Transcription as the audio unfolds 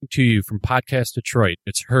to you from Podcast Detroit.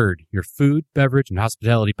 It's Herd, your food, beverage, and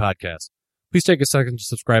hospitality podcast. Please take a second to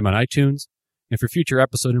subscribe on iTunes. And for future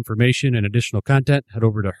episode information and additional content, head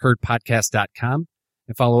over to herdpodcast.com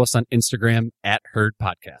and follow us on Instagram at Herd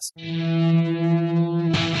Podcast.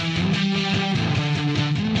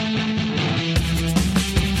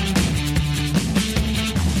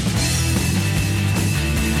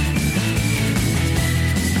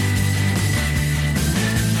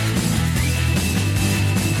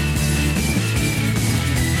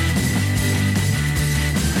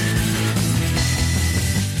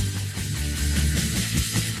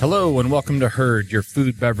 Hello and welcome to Herd, your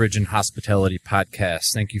food, beverage, and hospitality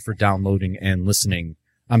podcast. Thank you for downloading and listening.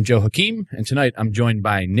 I'm Joe Hakeem, and tonight I'm joined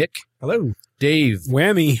by Nick. Hello. Dave.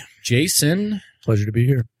 Whammy. Jason. Pleasure to be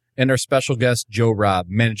here. And our special guest, Joe Robb,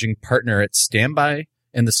 managing partner at Standby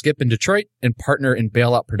and The Skip in Detroit, and partner in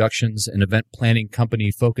Bailout Productions, an event planning company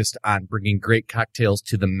focused on bringing great cocktails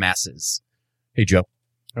to the masses. Hey, Joe.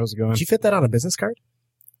 How's it going? Did you fit that on a business card?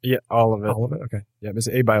 Yeah, all of it. All of it? Okay. Yeah, it's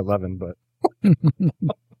 8 by 11, but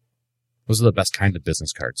Those are the best kind of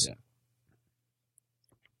business cards. Yeah.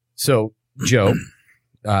 So, Joe,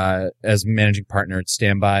 as managing partner at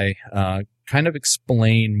Standby, kind of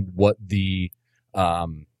explain what the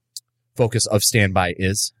focus of Standby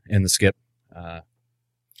is in The Skip.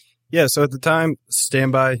 yeah. So at the time,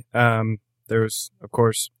 Standby, there was, of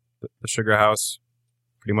course, the Sugar House,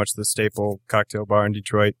 pretty much the staple cocktail bar in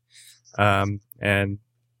Detroit. And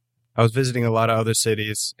I was visiting a lot of other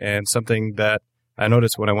cities, and something that I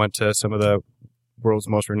noticed when I went to some of the world's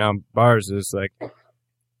most renowned bars is like,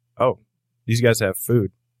 oh, these guys have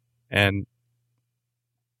food. And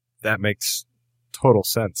that makes total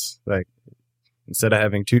sense. Like, instead of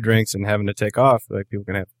having 2 drinks and having to take off, like, people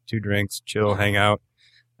can have 2 drinks, chill, hang out,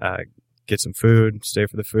 get some food, stay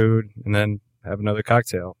for the food, and then have another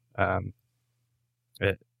cocktail.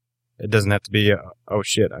 It doesn't have to be, oh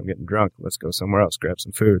shit, I'm getting drunk, let's go somewhere else, grab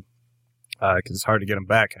some food. 'Cause it's hard to get them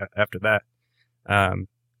back after that.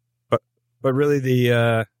 But really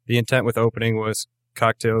the intent with opening was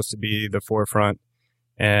cocktails to be the forefront,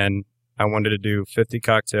 and I wanted to do 50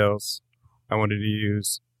 cocktails. I wanted to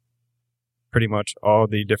use pretty much all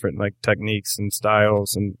the different like techniques and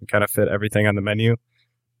styles and kind of fit everything on the menu,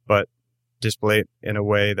 but display it in a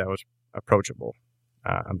way that was approachable,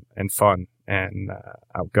 and fun and,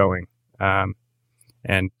 outgoing,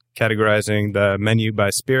 and categorizing the menu by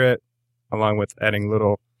spirit, along with adding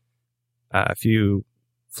a few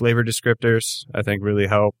flavor descriptors, I think really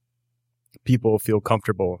help people feel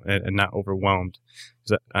comfortable and not overwhelmed.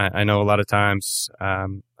 I know a lot of times,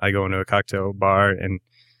 I go into a cocktail bar and,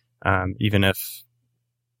 even if,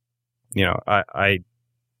 I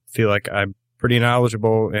feel like I'm pretty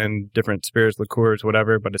knowledgeable in different spirits, liqueurs,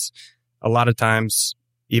 whatever, but it's a lot of times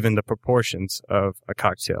even the proportions of a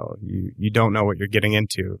cocktail, you don't know what you're getting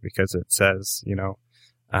into because it says,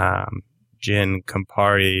 gin,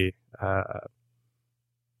 Campari,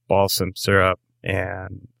 balsam syrup,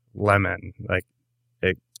 and lemon. Like,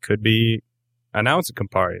 it could be an ounce of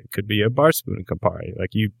Campari. It could be a bar spoon of Campari.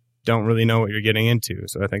 Like, you don't really know what you're getting into.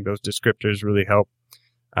 So I think those descriptors really help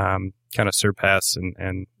kind of surpass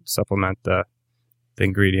and supplement the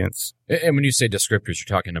ingredients. And when you say descriptors, you're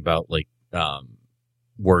talking about like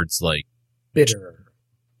words like Bitter,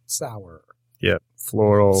 sour. Yeah,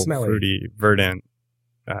 floral, Smelly. fruity, verdant,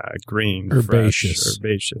 green, Herbaceous. fresh,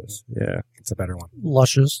 herbaceous. Yeah, It's a better one.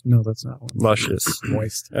 Luscious? No, that's not one. luscious,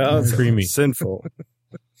 Moist. Creamy. sinful.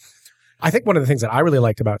 I think one of the things that I really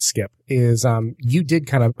liked about Skip is you did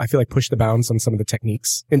kind of, I feel like, push the bounds on some of the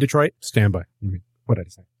techniques in Detroit. Standby. You mean What did I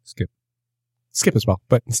say? Skip. Skip as well,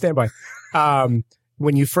 but Standby.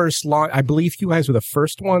 When you first launched, I believe you guys were the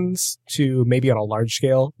first ones to maybe on a large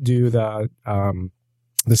scale do the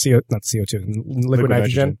liquid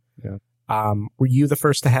nitrogen. Yeah. Were you the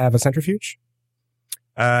first to have a centrifuge?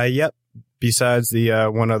 Yep. Besides the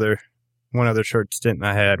one other short stint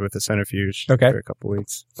I had with the centrifuge for a couple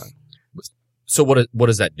weeks. But. So what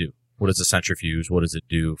does that do? What is a centrifuge? What does it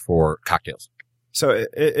do for cocktails? So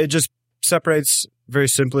it just separates, very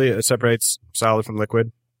simply, it separates solid from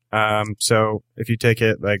liquid. So if you take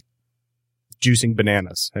it like juicing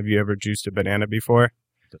bananas, have you ever juiced a banana before?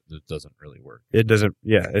 It doesn't really work. It doesn't.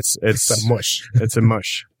 Yeah, it's a mush. It's a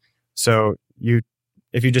mush. So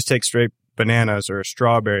if you just take straight bananas or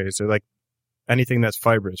strawberries or like anything that's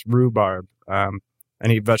fibrous, rhubarb,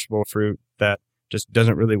 any vegetable fruit that just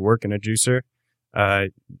doesn't really work in a juicer,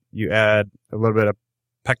 you add a little bit of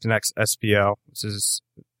Pectinex SPL, which is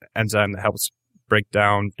an enzyme that helps break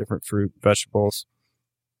down different fruit, vegetables.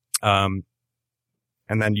 And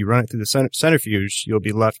then you run it through the centrifuge, you'll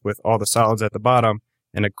be left with all the solids at the bottom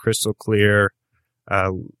and a crystal clear,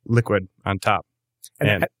 liquid on top.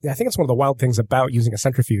 And I think it's one of the wild things about using a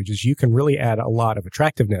centrifuge is you can really add a lot of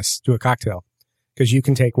attractiveness to a cocktail because you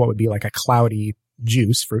can take what would be like a cloudy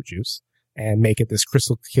juice, fruit juice, and make it this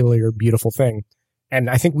crystal clear, beautiful thing. And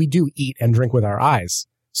I think we do eat and drink with our eyes.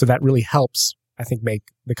 So that really helps, I think, make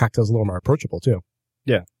the cocktails a little more approachable too.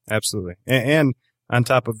 Yeah, absolutely. And on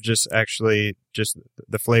top of just the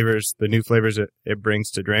flavors, the new flavors it brings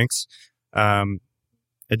to drinks,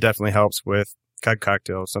 it definitely helps with keg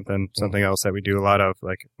cocktails, something else that we do a lot of,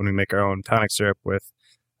 like when we make our own tonic syrup with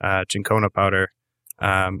Cinchona powder.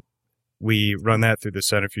 We run that through the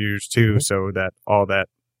centrifuge too, so that all that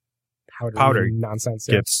powder nonsense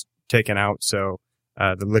gets taken out. So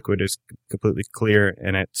the liquid is completely clear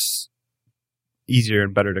and it's easier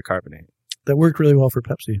and better to carbonate. That worked really well for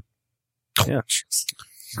Pepsi. Yeah.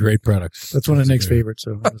 Great product. That's one of Nick's favorites.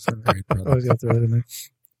 So Great product. always got to throw that in there.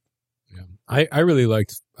 Yeah. I really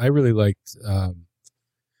liked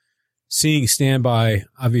seeing Standby,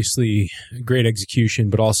 obviously great execution,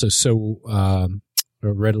 but also so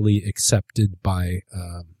readily accepted by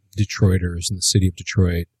Detroiters in the city of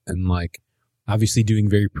Detroit, and like obviously doing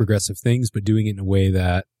very progressive things, but doing it in a way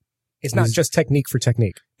that it's not just technique for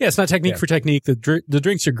technique. Yeah, it's not technique for technique. The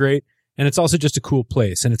drinks are great, and it's also just a cool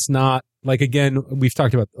place. And it's not like, again, we've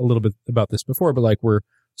talked about a little bit about this before, but like we're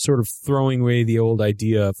sort of throwing away the old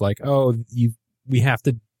idea of like, we have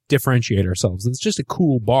to differentiate ourselves. It's just a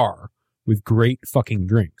cool bar with great fucking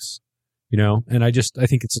drinks, you know? And I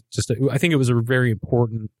think I think it was a very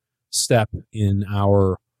important step in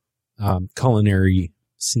our culinary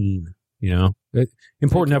scene, you know?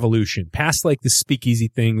 Important evolution past like the speakeasy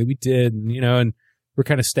thing that we did, and, you know, and we're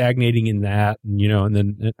kind of stagnating in that, and, you know, and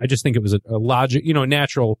then I just think it was a logic, you know,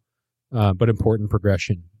 natural, but important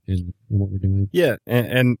progression in what we're doing. Yeah.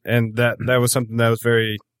 And that was something that was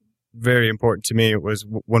very, very important to me. It was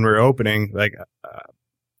when we were opening, like,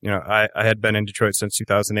 you know, I had been in Detroit since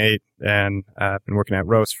 2008 and I've been working at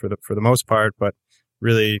Roast for the most part, but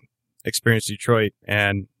really experienced Detroit,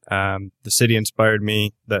 and the city inspired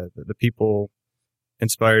me. The people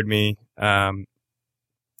inspired me.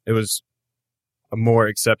 It was a more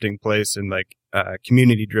accepting place and like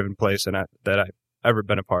community driven place that I've ever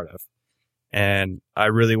been a part of. And I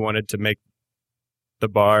really wanted to make the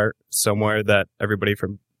bar somewhere that everybody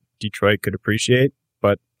from Detroit could appreciate,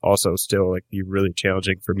 but also still like be really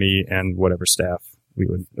challenging for me and whatever staff we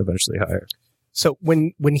would eventually hire. So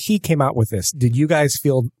when he came out with this, did you guys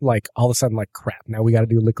feel like all of a sudden like crap, now we got to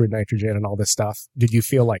do liquid nitrogen and all this stuff? Did you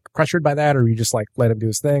feel like pressured by that, or you just like let him do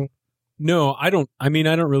his thing? No, I don't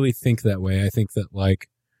really think that way. I think that like,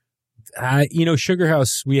 you know, Sugar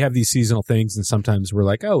House, we have these seasonal things, and sometimes we're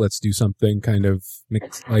like, oh, let's do something kind of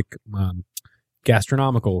like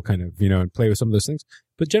gastronomical kind of, you know, and play with some of those things.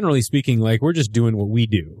 But generally speaking, like we're just doing what we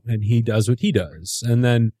do, and he does what he does. And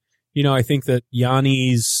then, you know, I think that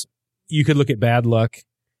Yanni's, you could look at Bad Luck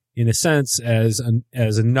in a sense as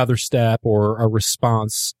another step or a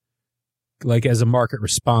response, like as a market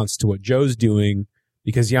response to what Joe's doing,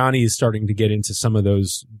 because Yanni is starting to get into some of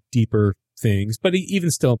those deeper things, but even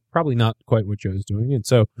still probably not quite what Joe's doing. And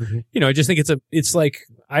so, you know, I just think it's like,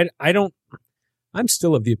 I'm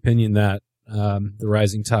still of the opinion that the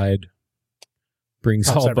rising tide brings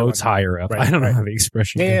all boats higher up. Right, I don't know how the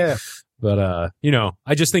expression goes. But, you know,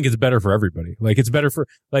 I just think it's better for everybody. Like, it's better for,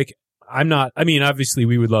 like, obviously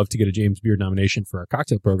we would love to get a James Beard nomination for our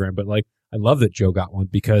cocktail program, but like, I love that Joe got one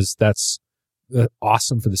because that's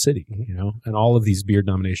awesome for the city, you know, and all of these Beard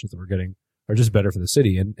nominations that we're getting are just better for the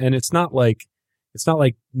city. And it's not like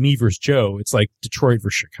me versus Joe. It's like Detroit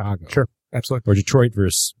versus Chicago. Sure. Absolutely. Or Detroit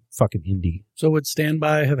versus fucking Indy. So would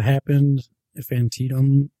Standby have happened if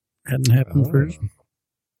Antietam hadn't happened first?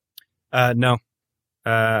 No.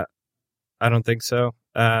 I don't think so.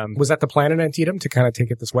 Was that the plan in Antietam to kind of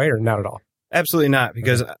take it this way, or not at all? Absolutely not.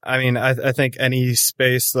 Because I mean, I think any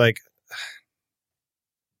space like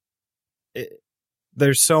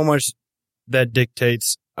there's so much that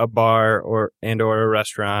dictates a bar or a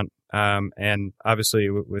restaurant. And obviously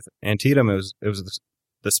with Antietam, it was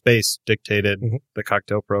the space dictated the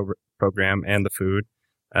cocktail program and the food.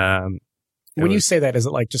 When you say that, is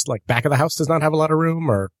it like just like back of the house does not have a lot of room,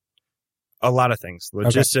 or? A lot of things: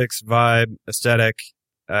 logistics, vibe, aesthetic,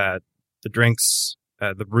 the drinks,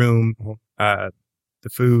 the room, the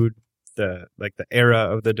food, the era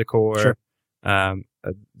of the decor. Sure.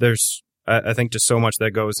 There's, I think, just so much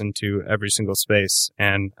that goes into every single space.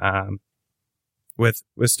 And with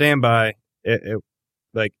Standby, it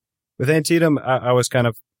like with Antietam, I was kind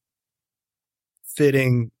of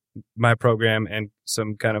fitting my program and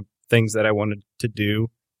some kind of things that I wanted to do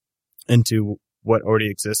into what already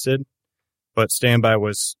existed. But Standby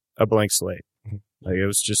was a blank slate. Like it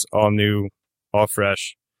was just all new, all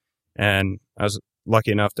fresh. And I was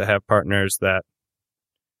lucky enough to have partners that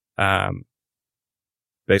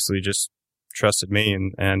basically just trusted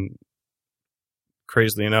me and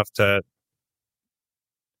crazily enough to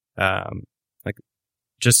like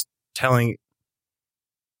just telling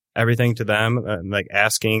everything to them, like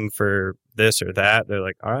asking for this or that. They're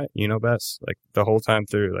like, all right, you know best. Like the whole time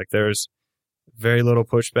through, like there's very little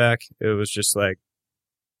pushback. It was just like,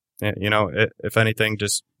 if anything,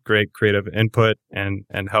 just great creative input and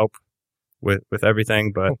help with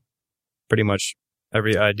everything. But pretty much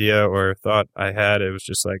every idea or thought I had, it was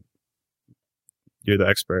just like, you're the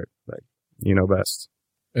expert. Like, you know best.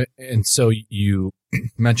 And so you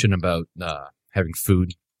mentioned about having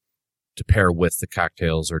food to pair with the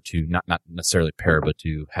cocktails, or to not necessarily pair, but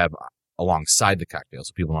to have alongside the cocktails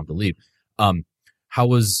so people don't have to leave. How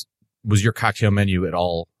was your cocktail menu at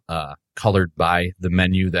all colored by the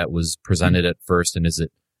menu that was presented at first, and has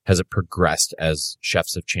it progressed as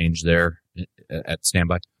chefs have changed there at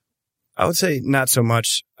Standby? I would say not so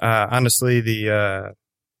much. Honestly, the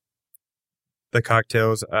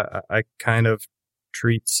cocktails I kind of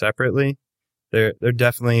treat separately. There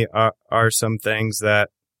definitely are some things that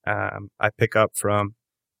I pick up from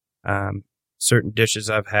certain dishes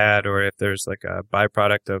I've had, or if there's like a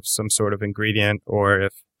byproduct of some sort of ingredient, or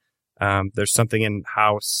if there's something in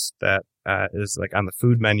house that is like on the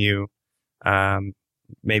food menu,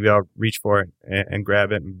 maybe I'll reach for it and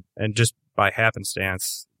grab it, and just by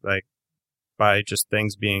happenstance, like by just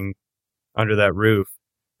things being under that roof,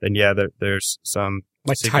 then there's some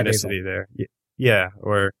like synchronicity there. Yeah,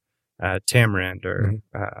 or tamarind, or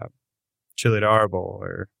chili de arbol,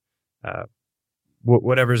 or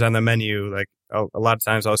whatever's on the menu. Like a lot of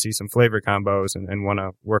times I'll see some flavor combos and want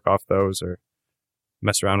to work off those or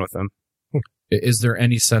mess around with them. Is there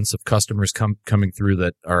any sense of customers coming through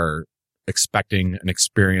that are expecting an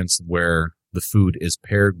experience where the food is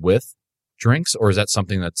paired with drinks, or is that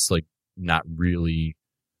something that's like not really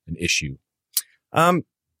an issue? I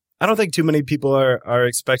don't think too many people are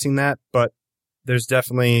expecting that, but there's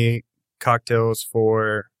definitely cocktails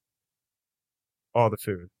for all the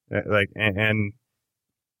food. Like, and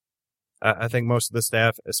I think most of the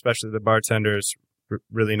staff, especially the bartenders,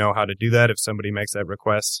 really know how to do that if somebody makes that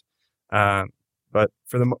request. But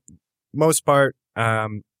for the most part,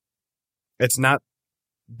 it's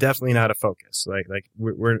definitely not a focus. Like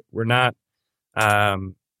we're not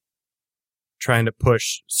trying to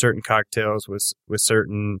push certain cocktails with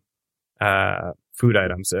certain food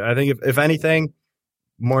items. I think if anything,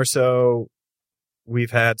 more so,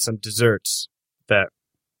 we've had some desserts that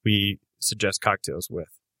we suggest cocktails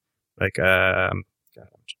with. Like, I'm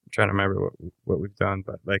trying to remember what we've done,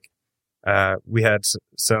 but like, we had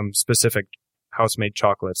some specific house-made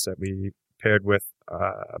chocolates that we paired with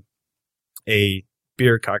a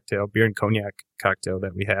beer and cognac cocktail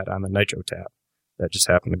that we had on the Nitro tap that just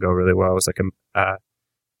happened to go really well. It was like a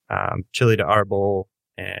chili de arbol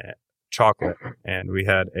and chocolate, and we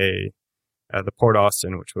had the Port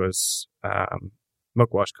Austin, which was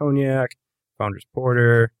milk wash cognac, Founder's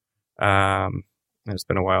Porter, and it's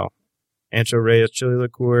been a while, Ancho Reyes chili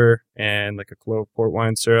liqueur, and like a clove port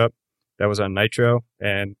wine syrup that was on Nitro,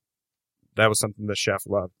 and that was something the chef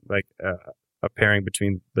loved, like a pairing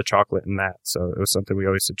between the chocolate and that. So it was something we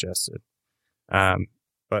always suggested.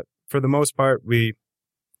 But for the most part, we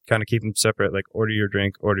kind of keep them separate, like order your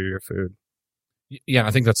drink, order your food. Yeah,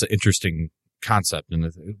 I think that's an interesting concept.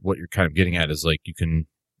 And what you're kind of getting at is like you can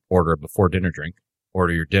order a before dinner drink,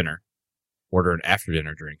 order your dinner, order an after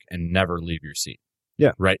dinner drink, and never leave your seat.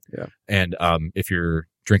 Yeah. Right? Yeah. And if you're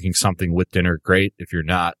drinking something with dinner, great. If you're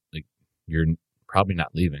not, like, you're probably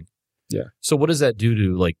not leaving. Yeah. So what does that do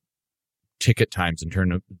to like ticket times in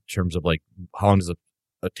terms of like how long does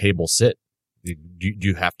a table sit? Do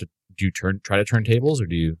you have to try to turn tables, or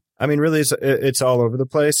do you? I mean, really, it's all over the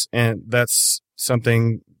place, and that's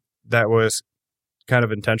something that was kind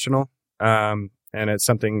of intentional. And it's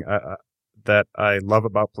something that I love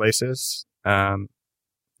about places. There's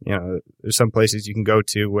some places you can go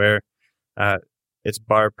to where its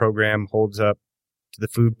bar program holds up to the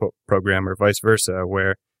food program, or vice versa,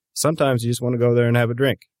 where sometimes you just want to go there and have a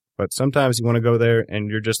drink, but sometimes you want to go there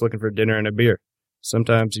and you're just looking for dinner and a beer.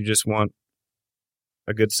 Sometimes you just want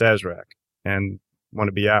a good Sazerac and want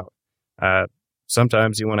to be out.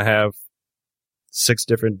 Sometimes you want to have 6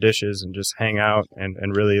 different dishes and just hang out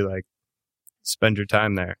and really like spend your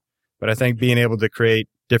time there. But I think being able to create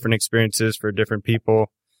different experiences for different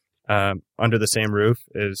people under the same roof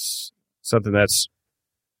is something that's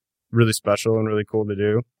really special and really cool to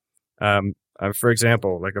do. For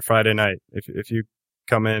example, like a Friday night, if you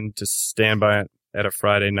come in to Standby at a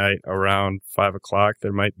Friday night around 5:00,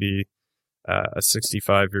 there might be a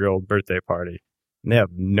 65-year-old birthday party. And they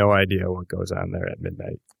have no idea what goes on there at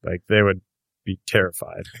midnight. Like, they would be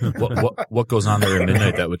terrified. What goes on there at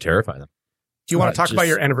midnight that would terrify them? Do you want to talk about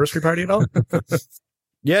your anniversary party at all?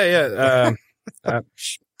 Yeah.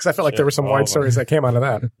 Because I felt like there were some all wide of them. stories that came out of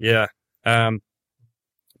that. Yeah.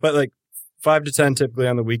 But like 5 to 10 typically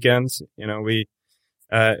on the weekends, you know,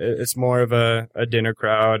 it's more of a dinner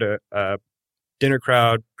crowd, dinner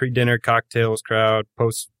crowd, pre-dinner cocktails crowd,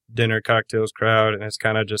 post-dinner cocktails crowd. And it's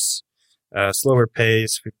kind of just slower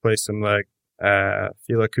pace. We play some like Fela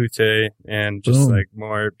Kuti and just like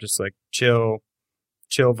more just like chill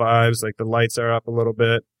vibes. Like the lights are up a little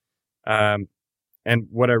bit. And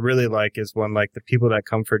what I really like is when like the people that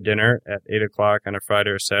come for dinner at 8:00 on a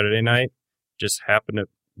Friday or Saturday night just happen to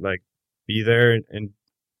like be there and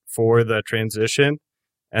for the transition.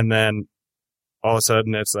 And then all of a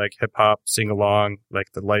sudden it's like hip hop, sing along,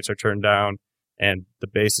 like the lights are turned down and the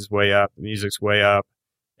bass is way up, the music's way up,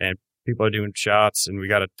 and people are doing shots, and we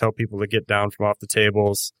got to tell people to get down from off the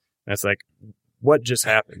tables. And it's like, what just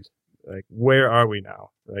happened? Like, where are we now?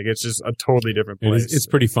 Like, it's just a totally different place. It's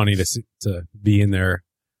pretty funny to be in there.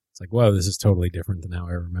 It's like, wow, this is totally different than how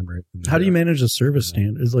I remember it. How do you manage the service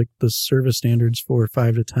standard? Is like the service standards for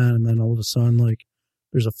 5 to 10, and then all of a sudden, like,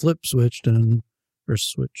 there's a flip switched and or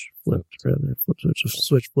switch flipped rather flip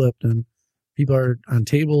switch flipped, and people are on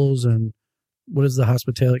tables. And what is the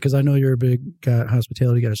hospitality? Because I know you're a big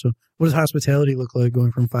hospitality guy. So what does hospitality look like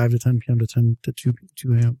going from 5 to 10 p.m. to 10 to 2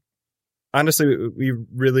 a.m.? Honestly, we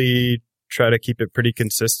really try to keep it pretty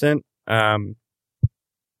consistent.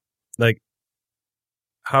 Like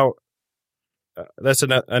how that's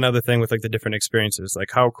another thing with like the different experiences.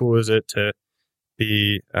 Like, how cool is it to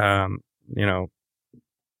be,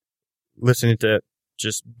 listening to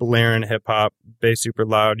just blaring hip hop, bass super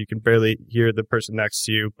loud. You can barely hear the person next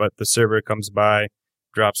to you, but the server comes by,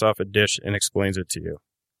 drops off a dish and explains it to you,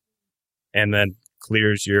 and then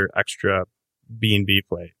clears your extra B&B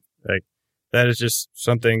plate. Like, that is just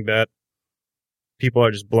something that people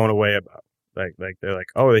are just blown away about. Like they're like,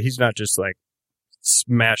 oh, he's not just like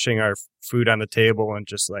smashing our food on the table and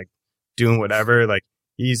just like doing whatever. Like,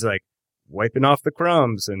 he's like wiping off the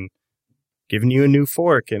crumbs and giving you a new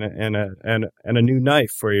fork and a new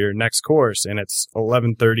knife for your next course. And it's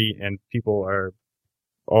 11:30 and people are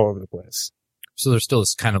all over the place. So there's still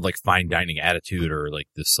this kind of like fine dining attitude, or like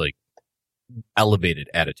this like elevated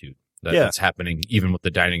attitude that's happening even with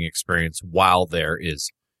the dining experience while there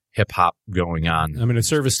is hip hop going on. I mean, a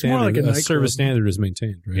service It's more standard, like a a service standard is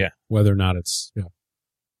maintained, right? Yeah. Whether or not it's,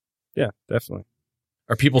 Yeah, definitely.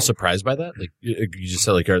 Are people surprised by that? Like you just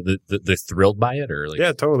said, like, are they thrilled by it, or like?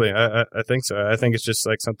 Yeah, totally. I think so. I think it's just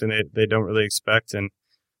like something they don't really expect. And,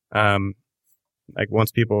 like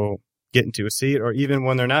once people get into a seat, or even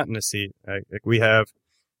when they're not in a seat, like we have,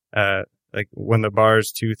 like when the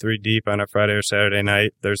bar's 2-3 deep on a Friday or Saturday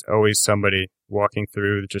night, there's always somebody walking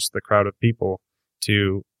through just the crowd of people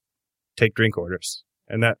to take drink orders.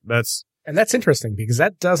 And that's interesting because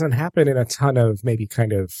that doesn't happen in a ton of maybe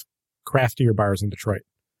kind of craftier bars in Detroit.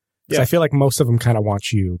 Yeah. I feel like most of them kind of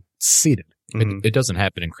want you seated. It doesn't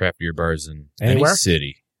happen in craftier bars in Anywhere? any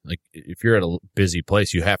city. Like, if you're at a busy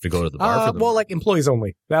place, you have to go to the bar for them. Well, like employees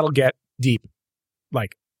only. That'll get deep,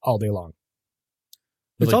 like all day long.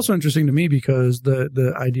 It's like- also interesting to me because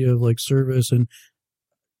the idea of like service, and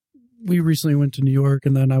we recently went to New York,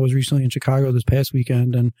 and then I was recently in Chicago this past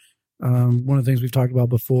weekend. And one of the things we've talked about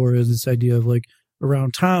before is this idea of like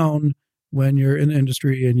around town, when you're in the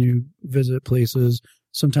industry and you visit places,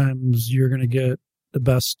 sometimes you're going to get the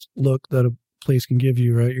best look that a place can give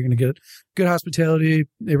you, right? You're going to get good hospitality.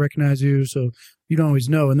 They recognize you, so you don't always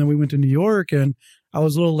know. And then we went to New York, and I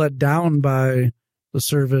was a little let down by the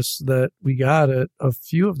service that we got at a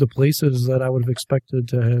few of the places that I would have expected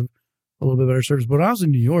to have a little bit better service. But when I was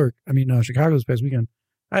in New York, Chicago this past weekend,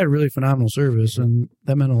 I had really phenomenal service, and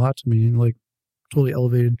that meant a lot to me, and like totally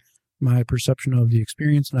elevated my perception of the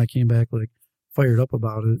experience. And I came back like fired up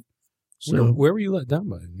about it. So where were you let down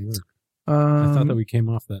by in New York? I thought that we came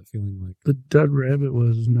off that feeling like the Dead Rabbit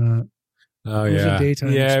was not. Oh, It was a yeah.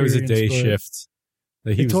 daytime Yeah, it was a day experience,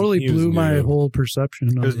 but shift. It totally blew my new. whole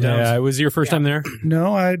perception of was it. down- Yeah, it was your first time there?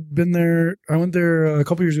 No, I'd been there. I went there a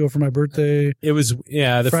couple years ago for my birthday. It was,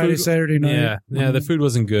 the Friday, food. Saturday night. Yeah, the food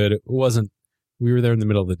wasn't good. It wasn't, we were there in the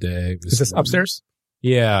middle of the day. It was, Is this upstairs?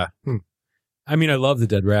 Yeah. Hmm. I mean, I love the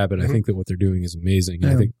Dead Rabbit. I Mhm. think that what they're doing is amazing.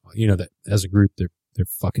 I Yeah. think, that as a group, they're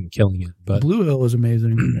fucking killing it. But Blue Hill was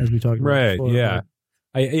amazing, as we talked about. right, before. yeah.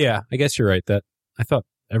 I guess you're right. That I thought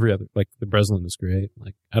every other, like the Breslin was great.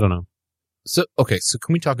 Like, I don't know. So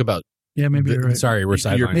can we talk about Yeah, maybe you're right. Sorry, we're Your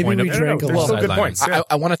sidelined. Maybe point we of- drank a there's lot. still good Sidelined. points. Yeah.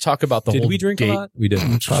 I want to talk about the Did whole we drink day, a lot? We did.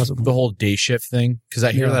 It's possible. the whole day shift thing, because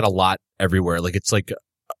I hear Yeah. that a lot everywhere. Like it's like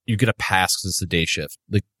you get a pass because it's a day shift.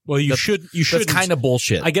 Like Well, you That's- should. You that's should kind of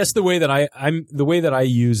bullshit. I guess the way that I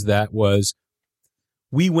used that was,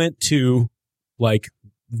 we went to like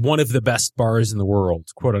one of the best bars in the world,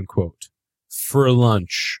 quote unquote, for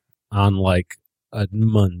lunch on like a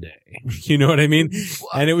Monday. You know what I mean?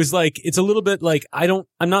 And it was like, it's a little bit like, I'm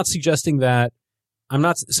not suggesting that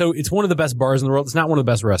so it's one of the best bars in the world. It's not one of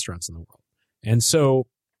the best restaurants in the world. And so,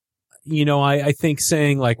 you know, I think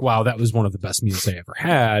saying like, wow, that was one of the best meals I ever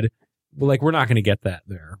had. But like, we're not going to get that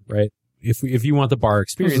there, right? If you want the bar It was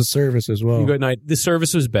experience, the service as well. you go at night. The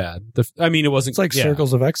service was bad. It wasn't. It's like yeah,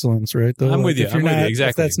 circles of excellence, right? Though, I'm with you. If you're I'm with you, not- exactly.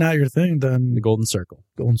 If that's not your thing, then the golden circle.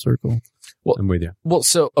 golden circle. I'm with you. Well,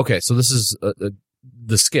 so this is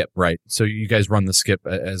the skip, right? So you guys run the skip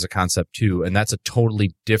as a concept too, and that's a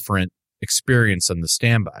totally different experience than the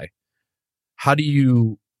standby. How do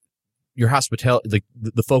your hospitality, like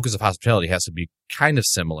the focus of hospitality has to be kind of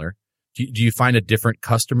similar. Do you find a different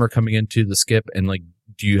customer coming into the skip, and like,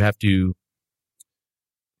 do you have to,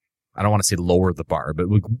 I don't want to say lower the bar, but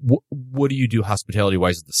what do you do hospitality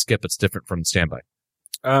wise at the skip that's different from the standby?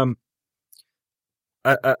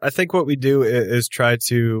 I think what we do is try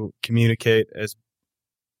to communicate as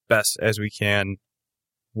best as we can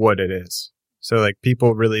what it is. So like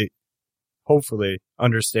people really hopefully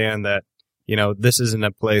understand that, you know, this isn't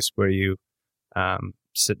a place where you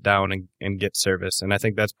sit down and get service. And I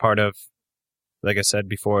think that's part of, like I said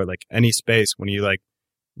before, like any space when you like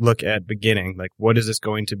look at beginning, like what is this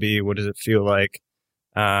going to be? What does it feel like?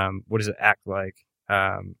 What does it act like?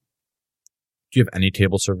 Do you have any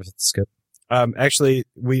table service at the skip? Actually,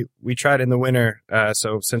 we tried in the winter.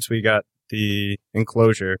 So since we got the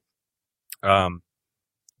enclosure,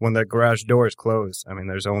 when the garage doors close, I mean,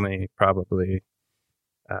 there's only probably,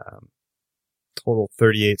 total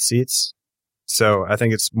 38 seats. So I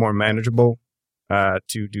think it's more manageable,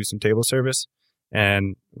 to do some table service.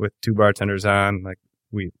 And with 2 bartenders on, like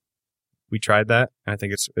we tried that. And I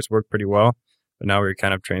think it's worked pretty well, but now we're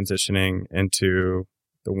kind of transitioning into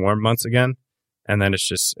the warm months again. And then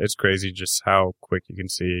it's crazy just how quick you can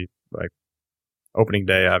see, like opening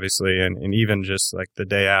day, obviously. And even just like the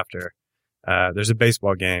day after, there's a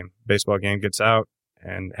baseball game gets out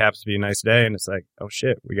and it happens to be a nice day. And it's like, oh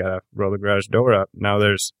shit, we got to roll the garage door up. Now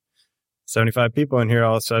there's 75 people in here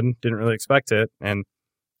all of a sudden. Didn't really expect it. And,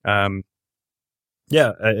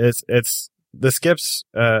 yeah, it's the skip's,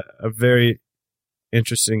 a very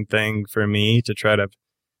interesting thing for me to try to,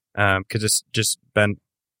 cause it's just been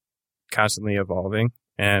constantly evolving,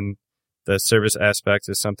 and the service aspect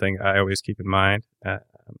is something I always keep in mind.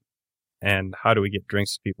 And how do we get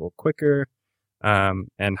drinks to people quicker?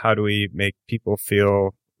 And how do we make people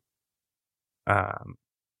feel,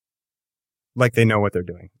 like they know what they're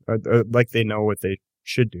doing, or like they know what they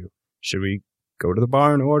should do? Should we go to the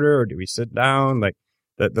bar and order, or do we sit down? Like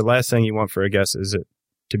the last thing you want for a guest is it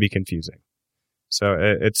to be confusing. So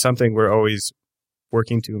it's something we're always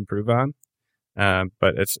working to improve on.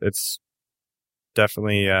 But it's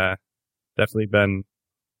definitely been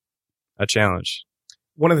a challenge.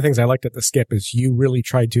 One of the things I liked at the skip is you really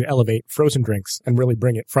tried to elevate frozen drinks and really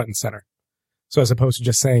bring it front and center. So as opposed to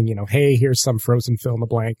just saying, you know, hey, here's some frozen fill in the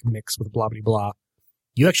blank mix with blah, blah, blah.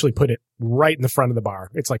 You actually put it right in the front of the bar.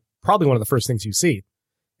 It's like probably one of the first things you see.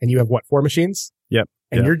 And you have 4 machines? Yep.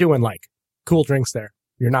 And you're doing like cool drinks there.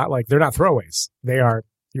 You're not like, they're not throwaways.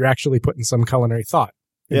 You're actually putting some culinary thought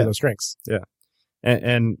into those drinks. Yeah.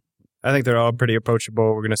 And I think they're all pretty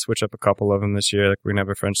approachable. We're going to switch up a couple of them this year. Like we're going to have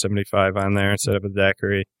a French 75 on there instead of a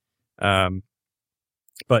daiquiri.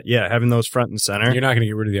 But yeah, having those front and center. You're not going to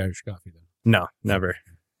get rid of the Irish coffee, though. No, never.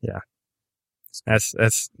 Yeah. That's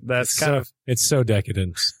kind of, it's so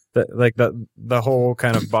decadent. the whole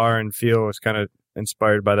kind of bar and feel is kind of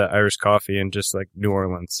inspired by that Irish coffee and just like New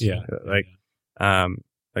Orleans. Yeah. Like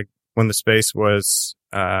when the space was,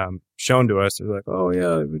 shown to us, they're like, oh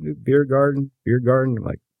yeah, we do beer garden. I'm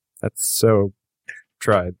like, that's so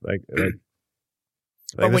tried.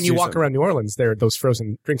 But when you walk around New Orleans, those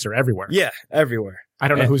frozen drinks are everywhere. yeah, everywhere. I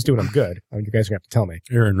don't know who's doing them good. I mean, you guys are going to have to tell me.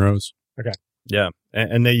 Aaron Rose. Yeah.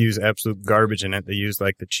 And they use absolute garbage in it. They use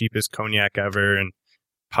like the cheapest cognac ever and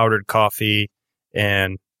powdered coffee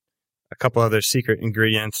and a couple other secret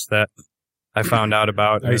ingredients that I found out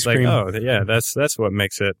about. And Ice it's like, cream. oh yeah, that's what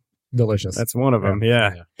makes it. Delicious. That's one of them.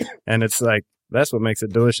 Yeah. And it's like, that's what makes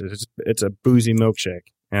it delicious. It's a boozy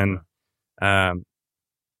milkshake. And,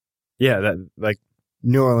 yeah, that like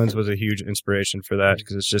New Orleans was a huge inspiration for that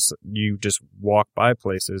because it's just, you just walk by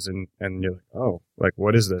places and you're like, oh, like,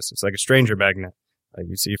 what is this? It's like a stranger magnet.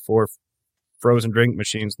 You see 4 frozen drink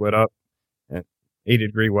machines lit up at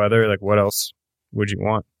 80-degree weather. Like, what else would you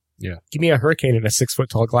want? Give me a hurricane in a 6-foot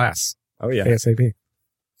tall glass. Oh, yeah. ASAP.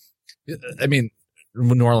 I mean,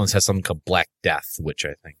 New Orleans has something called Black Death, which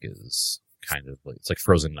I think is kind of like, it's like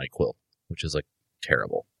frozen NyQuil, which is like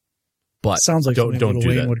terrible. But Sounds like don't something do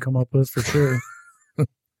Wayne that. would come up with for sure.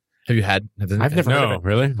 Have you had? I've never heard of No, it.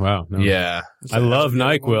 really? Wow. No. Yeah. I love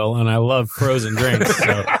NyQuil and I love frozen drinks.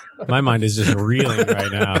 So my mind is just reeling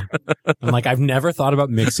right now. I'm like, I've never thought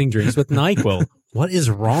about mixing drinks with NyQuil. What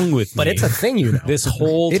is wrong with me? But it's a thing, you know. this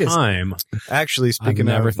whole It is. time. Actually, speaking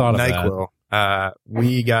never of thought of that. NyQuil,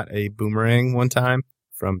 we got a boomerang one time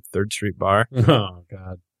from 3rd Street Bar, Oh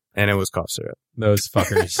God, and it was cough syrup. those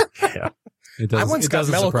fuckers. Yeah. It doesn't, I once it got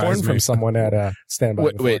doesn't mellow surprise corn me. from someone at a standby.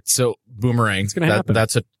 Wait, before. so boomerang. It's gonna happen.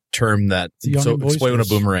 That's a term that. It's young So and explain what a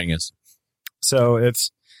boisterous. boomerang is. So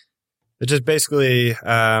it's just basically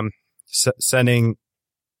sending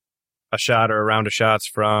a shot or a round of shots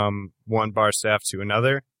from one bar staff to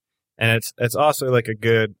another, and it's also like a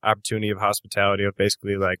good opportunity of hospitality of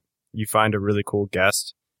basically like you find a really cool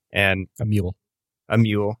guest and A mule. a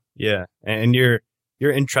mule, yeah, and you're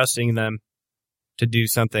entrusting them to do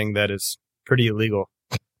something that is pretty illegal,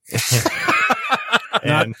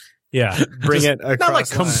 and Yeah, bring it across Not like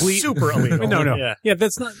the line. complete super illegal. No. Yeah. Yeah,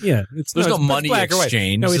 that's not. Yeah, it's There's no it's money black or white.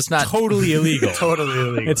 exchange. No, it's not. totally illegal. Totally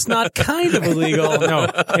illegal. It's not kind of illegal. No,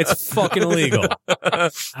 it's fucking illegal.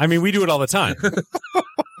 I mean, we do it all the time.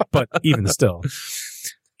 But even still.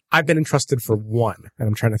 I've been entrusted for one, and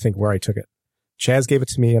I'm trying to think where I took it. Chaz gave it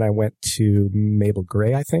to me, and I went to Mabel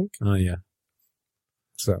Gray, I think. Oh yeah.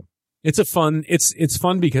 So It's a fun. It's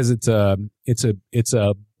fun because it's a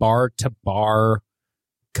bar to bar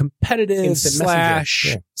competitive Instant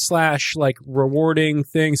messenger. slash like rewarding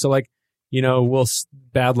thing. So like, you know,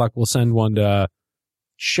 bad luck. We'll send one to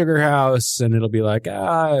Sugar House and it'll be like,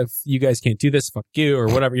 if you guys can't do this, fuck you or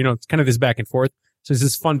whatever. You know, it's kind of this back and forth. So it's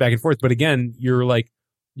this fun back and forth. But again, you're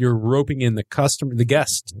roping in the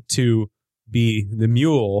guest to be the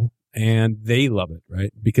mule and they love it,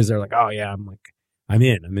 right? Because they're like, oh yeah, I'm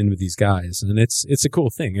in with these guys. And it's a cool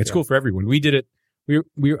thing. It's cool for everyone. We did it.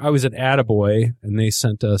 I was at Attaboy and they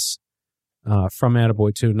sent us, from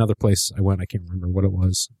Attaboy to another place I went. I can't remember what it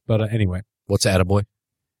was, but anyway, What's Attaboy?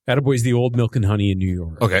 Attaboy's the old Milk and Honey in New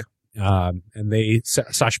York. Okay. And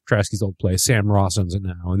Sasha Petrasky's old place, Sam Ross owns it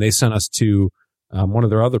now. And they sent us to, one of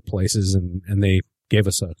their other places and they gave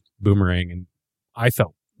us a boomerang and I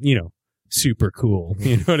felt, super cool.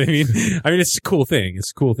 You know what I mean? I mean, it's a cool thing.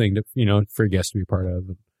 It's a cool thing to, for a guest to be a part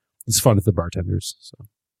of. It's fun with the bartenders. So.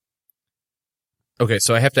 Okay,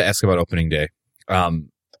 so I have to ask about opening day.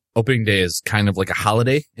 Opening day is kind of like a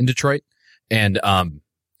holiday in Detroit. And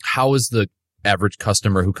how is the average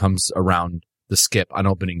customer who comes around the skip on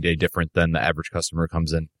opening day different than the average customer who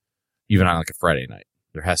comes in even on like a Friday night?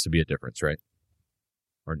 There has to be a difference, right?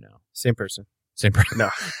 Or no? Same person. Same person. No.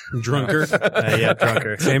 Drunker. Yeah,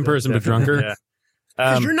 drunker. Same person, but drunker. Yeah.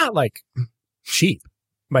 'cause you're not like cheap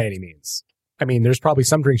by any means. I mean, there's probably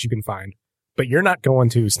some drinks you can find, but you're not going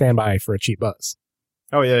to stand by for a cheap buzz.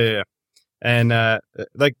 Oh yeah. And God,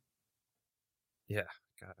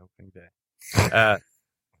 opening day.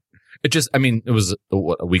 It was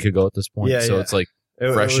a week ago at this point. Yeah, so yeah. it's like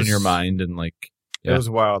It fresh in was- your mind and like, It was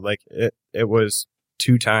wild. Like it was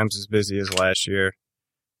 2 times as busy as last year.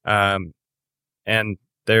 And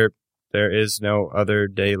there is no other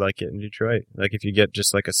day like it in Detroit. Like if you get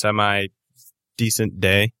just like a semi decent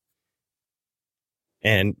day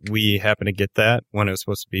and we happen to get that when it was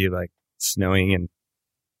supposed to be like snowing and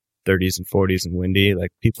 30s and 40s and windy, like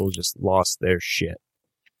people just lost their shit.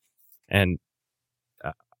 And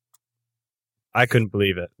I couldn't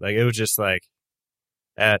believe it. Like it was just like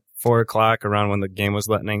at 4:00 around when the game was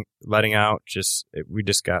letting out, we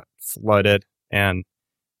just got flooded and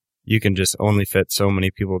you can just only fit so many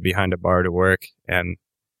people behind a bar to work. And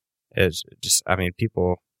it's just, I mean,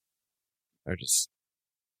 people are just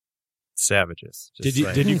savages. Just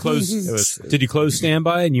Did you close? It was, Did you close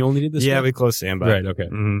standby and you only did this? yeah, one? we closed standby. Right. Okay.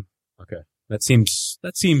 hmm That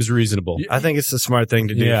seems reasonable. I think it's the smart thing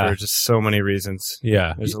to do Yeah. for just so many reasons.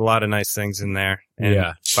 Yeah. There's a lot of nice things in there. And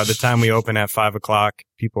Yeah. by the time we open at 5:00,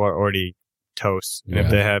 people are already toast. And Yeah.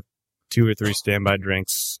 if they have 2 or 3 standby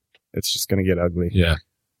drinks, it's just going to get ugly. Yeah.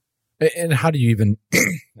 And how do you even,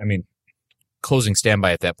 I mean, closing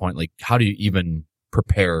standby at that point, like how do you even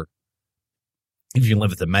prepare if you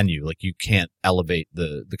live at the menu? Like you can't elevate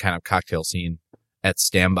the kind of cocktail scene at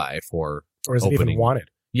standby for, Or is it Opening. even wanted?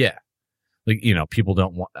 yeah. Like, people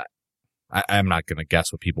don't want that. I'm not going to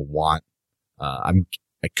guess what people want. I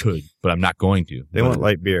could, but I'm not going to. They want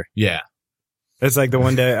light beer. Yeah. It's like the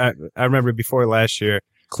one day I remember before last year.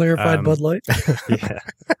 Clarified Bud Light. Yeah.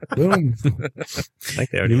 Boom. I think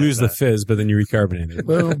they You already lose the had fizz, but then you recarbonate it.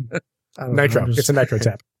 Boom. I don't know, Nitro. just- It's a nitro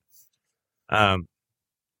tap. that.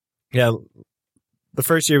 Yeah. The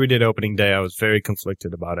first year we did opening day, I was very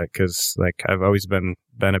conflicted about it because like I've always been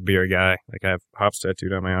a beer guy. Like I have hops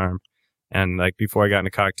tattooed on my arm. And like before I got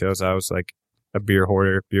into cocktails, I was like a beer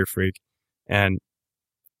hoarder, beer freak. And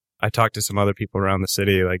I talked to some other people around the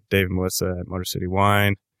city, like Dave and Melissa at Motor City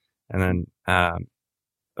Wine. And then,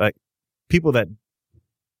 like people that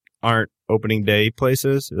aren't opening day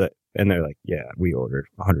places and they're like, yeah, we ordered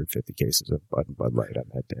 150 cases of Bud Light on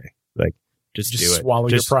that day. Like, just do it. Swallow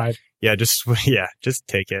Just- your pride. Yeah, just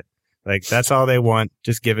take it. Like that's all they want.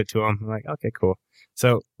 Just give it to them. I'm like, okay, cool.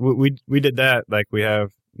 So we did that. Like we have,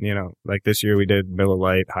 like this year we did Miller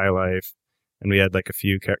Lite, High Life, and we had like a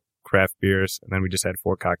few craft beers, and then we just had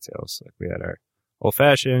 4 cocktails. Like we had our old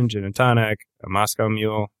fashioned, gin and tonic, a Moscow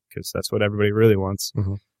Mule, because that's what everybody really wants.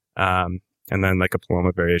 Mhm. And then like a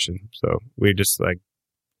Paloma variation. So we just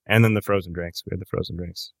and then the frozen drinks. We had the frozen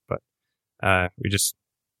drinks, but we just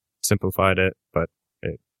simplified it, but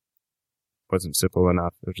it wasn't simple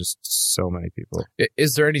enough. There were just so many people.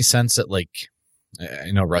 Is there any sense that like,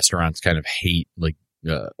 I know restaurants kind of hate like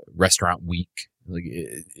restaurant week. Like,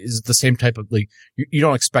 is it the same type of like you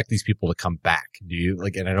don't expect these people to come back, do you?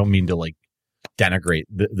 Like, and I don't mean to like denigrate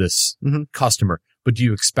this customer, but do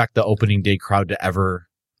you expect the opening day crowd to ever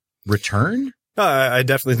return? I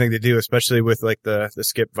definitely think they do, especially with like the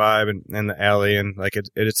skip vibe and the alley, and like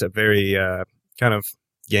it's a very kind of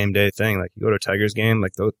game day thing. Like you go to a Tigers game,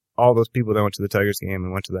 like all those people that went to the Tigers game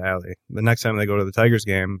and went to the alley, the next time they go to the Tigers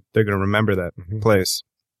game, they're going to remember that place.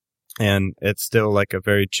 And it's still like a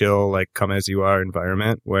very chill, like come as you are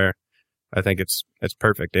environment where I think it's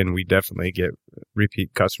perfect. And we definitely get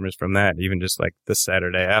repeat customers from that, even just like the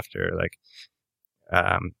Saturday after. Like,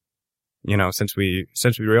 since we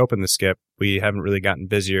reopened the skip, we haven't really gotten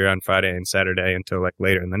busier on Friday and Saturday until like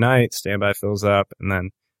later in the night. Standby fills up, and then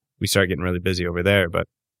we start getting really busy over there. But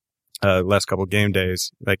last couple game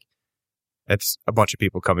days, like it's a bunch of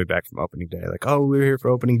people coming back from opening day. Like, oh, we were here for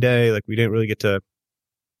opening day. Like we didn't really get to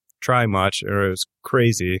try much, or it was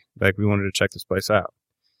crazy. Like we wanted to check this place out,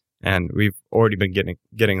 and we've already been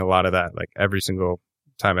getting a lot of that. Like every single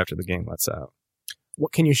time after the game lets out.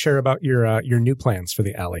 What can you share about your new plans for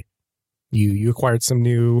the alley? You acquired some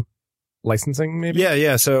new licensing, maybe?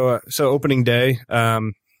 Yeah. So opening day,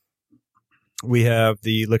 we have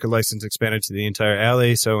the liquor license expanded to the entire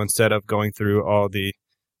alley. So instead of going through all the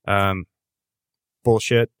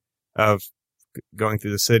bullshit of going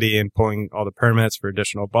through the city and pulling all the permits for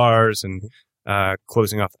additional bars and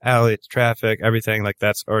closing off the alley to traffic, everything like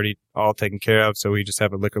that's already all taken care of. So we just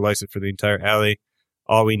have a liquor license for the entire alley.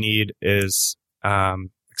 All we need is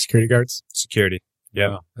Security guards? security. Yeah.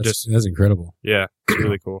 Wow, that's incredible. Yeah. It's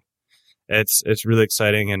really cool. It's really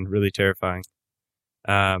exciting and really terrifying.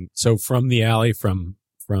 So from the alley, from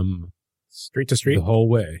Street to street? the whole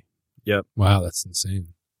way. Yep. Wow, that's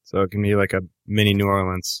insane. So it can be like a mini New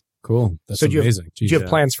Orleans. Cool. That's So do you have- amazing. Do you have Yeah.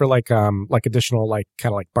 plans for like additional like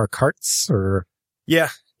kind of like bar carts or? Yeah.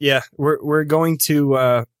 We're going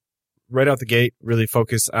to right out the gate really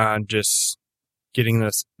focus on just getting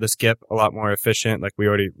the skip a lot more efficient. Like we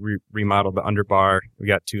already remodeled the underbar. We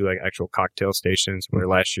got 2 like actual cocktail stations where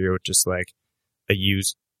last year was just like a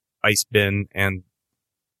used ice bin and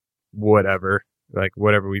whatever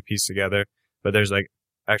we pieced together. But there's like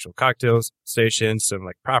actual cocktail stations, some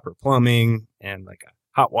like proper plumbing and like a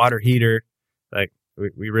hot water heater. Like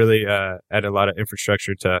we really added a lot of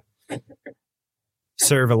infrastructure to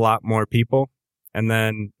serve a lot more people. And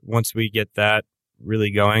then once we get that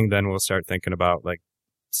really going, then we'll start thinking about like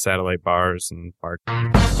satellite bars and bar.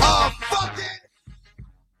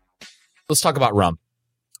 Let's talk about rum.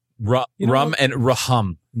 Rum and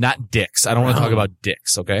rahum, not dicks. I don't want to talk about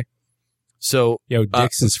dicks, okay? So Yo,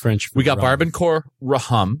 Dix is French. For we got rum. Barbancourt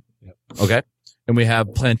rahum, okay? And we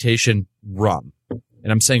have Plantation rum.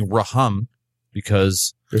 And I'm saying rahum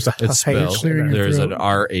because There's a it's spelled, clearing your there's an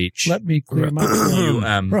throat. RH Let me clear my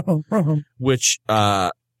UM, which,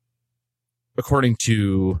 according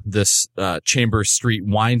to this Chambers Street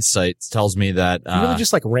wine site, tells me that you really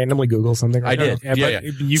just like randomly Google something. I Right did. now? Yeah,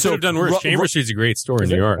 but you So, could have done worse. ru- Chambers Street's a great store in Is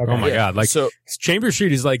New it? York. Okay. Oh my God. Like so. Chambers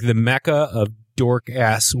Street is like the mecca of dork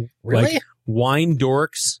ass, Really? like wine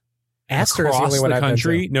dorks Astor is the across only the, one I've been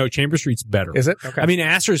country. No, Chambers Street's better. Is it? Okay. I mean,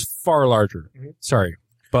 Astor's far larger. Mhm. Sorry,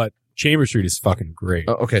 but Chambers Street is fucking great.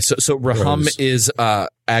 Okay, so rahum Gross. is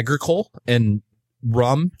agricole, and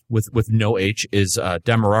rum with no H is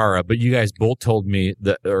demerara. But you guys both told me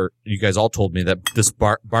that, or you guys all told me that this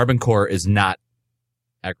Barbancourt is not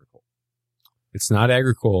agricole. It's not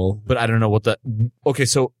Agricole. But I don't know what the. Okay,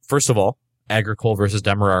 so first of all, Agricole versus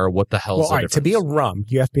Demerara. What the hell Well, is the all right, difference? to be a rum,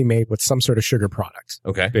 you have to be made with some sort of sugar product.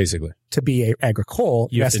 Okay. Basically, To be a Agricole,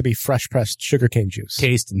 You it have has to- to be fresh pressed sugarcane juice.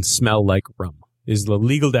 taste and smell like rum is the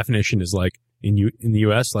legal definition. Is like in the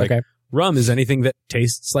U.S. Like Okay. rum is anything that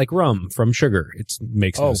tastes like rum from sugar. It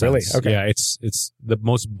makes no Oh, really? sense. Okay. Yeah, it's the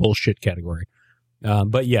most bullshit category.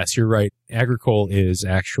 But yes, you're right. Agricole is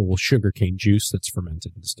actual sugarcane juice that's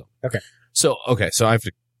fermented and distilled. So I have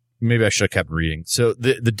to. Maybe I should have kept reading. So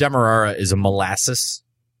the Demerara is a molasses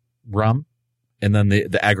rum, and then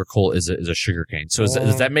the Agricole is a sugarcane. So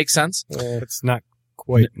does that make sense? It's not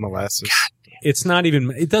quite molasses. It's not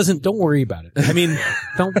even. It doesn't. Don't worry about it. I mean,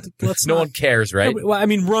 let's No not. one cares, right? Well, I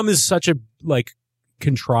mean, rum is such a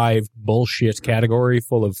contrived bullshit category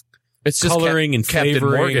full of It's just coloring and Captain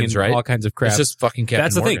flavoring Morgan's, and right? all kinds of crap. It's just fucking Captain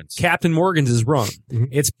That's the Morgan's. thing. Captain Morgan's is rum. Mhm.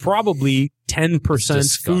 It's probably 10%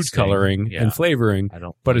 food Disgusting. coloring Yeah. and flavoring, I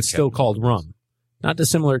don't. but like it's still Captain called Morgan's. rum. Not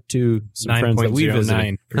dissimilar to some friends that we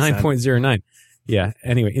visited. 9.09. Yeah.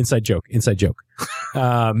 Anyway, inside joke.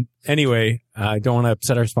 Anyway, I don't want to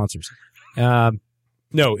upset our sponsors.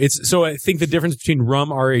 No, so I think the difference between rum,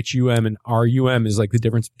 RHUM, and RUM is like the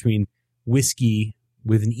difference between whiskey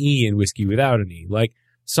with an E and whiskey without an E. Like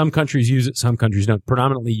some countries use it, some countries don't.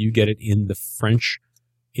 Predominantly, you get it in the French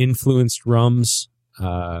influenced rums.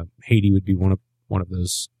 Haiti would be one of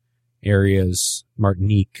those areas.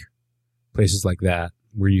 Martinique, places like that,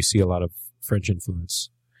 where you see a lot of French influence.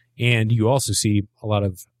 And you also see a lot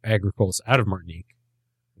of agricoles out of Martinique.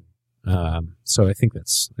 So I think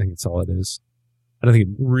that's all it is. I don't think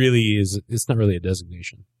it really is. It's not really a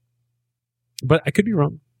designation, but I could be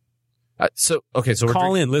wrong. So we're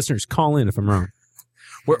Call in, listeners. Call in if I'm wrong.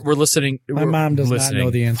 We're listening. My we're mom does listening. not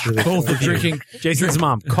know the answer to this. Both question. of you. Drinking Jason's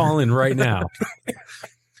mom, call in right now.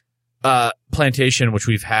 Plantation, which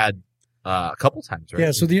we've had a couple times, right?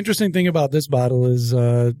 Yeah. So the interesting thing about this bottle is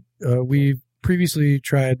we've previously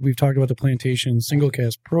we've talked about the Plantation single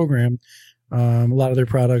cast program. A lot of their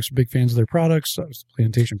products, big fans of their products.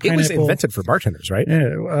 Plantation It was Pineapple. invented for bartenders, right?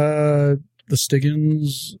 Yeah. The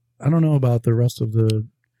Stiggins. I don't know about the rest of the.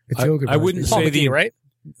 I wouldn't Paul say McGee, right?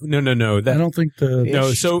 No. I That don't think the.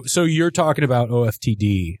 no. So you're talking about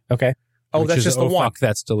OFTD. Okay. Oh, which that's is, just the one. Fuck,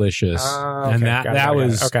 that's delicious. Okay, And got it.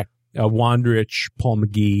 was Okay. a Wandrich, Paul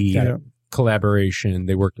McGee Got it. collaboration.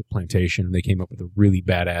 They worked at Plantation and they came up with a really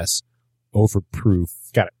badass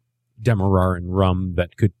overproof Got it. Demerara rum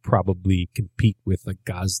that could probably compete with like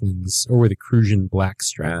Gosling's or with a Crucian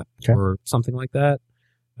Blackstrap Okay. or something like that.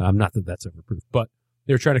 Not that that's overproof, but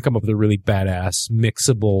they're trying to come up with a really badass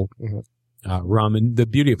mixable Mhm. rum. And the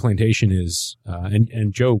beauty of Plantation is,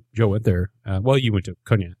 and Joe went there. Well, you went to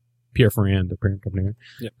Cognac, Pierre Ferrand, the parent company.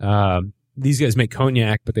 Right? These guys make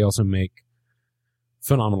cognac, but they also make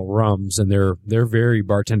phenomenal rums, and they're very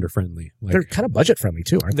bartender friendly. Like, They're kind of budget friendly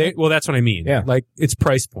too, aren't they? well, that's what I mean. Yeah. Like it's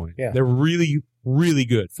price point. Yeah. They're really, really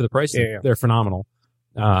good for the price. Yeah, yeah. They're phenomenal.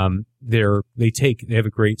 They have a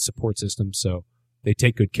great support system. So they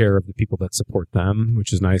take good care of the people that support them,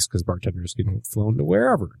 which is nice because bartenders get flown to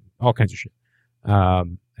wherever, all kinds of shit.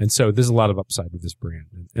 And so there's a lot of upside with this brand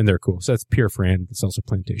and they're cool. So that's Pierre Ferrand. It's also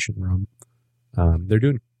Plantation rum. They're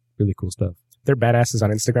doing really cool stuff. They're badasses on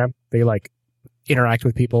Instagram. They like interact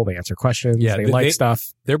with people. They answer questions. Yeah, they they- like they-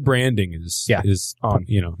 stuff. Their branding is on.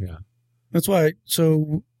 Yeah. That's why.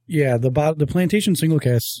 So yeah, the Plantation single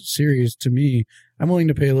cast series to me, I'm willing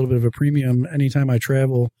to pay a little bit of a premium anytime I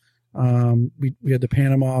travel. We had the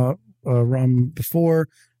Panama rum before.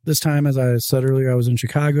 This time, as I said earlier, I was in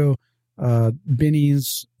Chicago.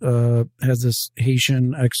 Binny's has this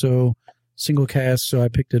Haitian XO single cast, so I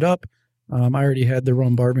picked it up. I already had the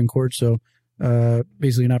rum bourbon quart, so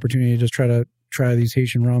basically an opportunity to just try these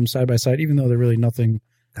Haitian rums side by side, even though they're really nothing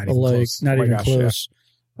Not even alike, close. not Oh my even gosh, yeah. close.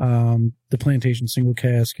 The Plantation single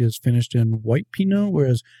cask is finished in white Pinot,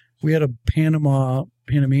 whereas we had a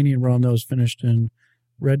Panamanian rum that was finished in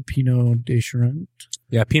red Pinot de Charente.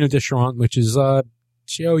 Yeah. Pinot de Charente, which is,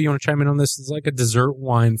 Joe, you want to chime in on this? It's like a dessert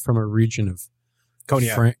wine from a region of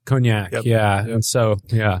Cognac. Cognac. Yep. Yeah. Yep. And so,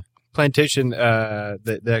 yeah. Plantation,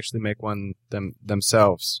 they actually make one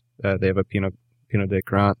themselves. They have a Pinot de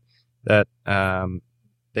Charente that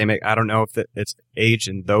they make. I don't know if it's aged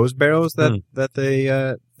in those barrels that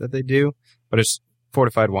they do, but it's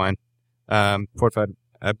fortified wine. Fortified.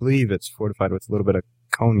 I believe it's fortified with a little bit of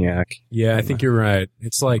cognac. Yeah. I think you're right.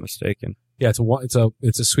 It's If I'm like, not mistaken. yeah,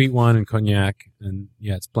 it's a sweet wine and cognac and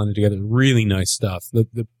yeah, it's blended together. Really nice stuff.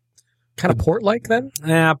 The Kind of port like then?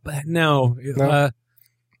 no.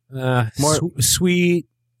 More- Sweet.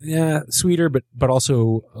 Yeah. Sweeter, but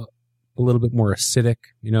also a little bit more acidic,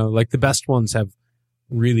 like the best ones have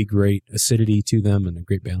really great acidity to them and a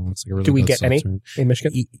great balance. Like a really Do we good get any seltzer. in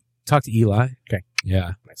Michigan? Talk to Eli. Okay.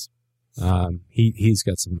 Yeah. Nice. He's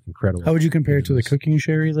got some incredible. How would you compare it to the cooking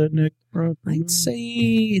sherry that Nick brought? I'd say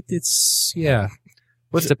it's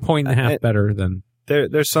What's a point and a half better than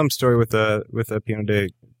There's some story with a Pinot de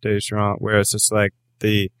Charente where it's just like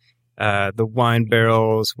the wine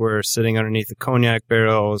barrels were sitting underneath the cognac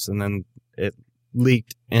barrels, and then it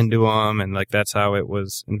leaked into them, and like that's how it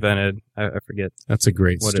was invented. I forget that's a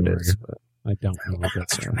great what story. it is. But I don't know what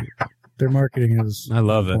that story. Their marketing is. I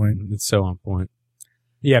love it. point. It's so on point.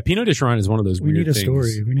 Yeah, Pinot de Charente is one of those We weird need a things.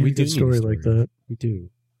 story. We need a good story like that. We do.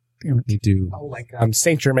 Damn it. We do. Oh, like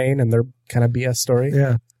Saint Germain and their kind of BS story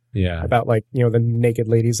Yeah. Yeah. about like the naked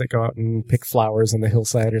ladies that go out and pick flowers on the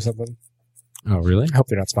hillside or something. Oh, really? I hope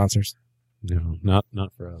they're not sponsors. No, not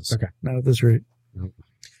for us. Okay. Not at this rate.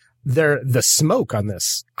 The smoke on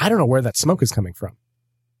this, I don't know where that smoke is coming from.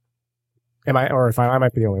 I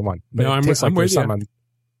might be the only one. But No, it I'm tastes with there's you. some on-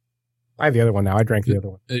 I have the other one now. I drank the other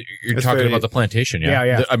one. You're It's talking very- about the plantation, yeah?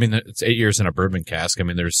 Yeah. I mean, it's 8 years in a bourbon cask. I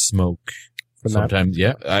mean, there's smoke From that. sometimes.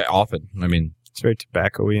 Yeah, often. I mean, it's very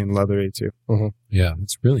tobacco-y and leathery too. Yeah,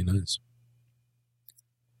 it's really nice.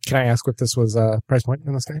 Can I ask what this was price point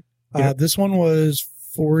on this guy? This one was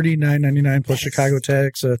 $49.99 plus Chicago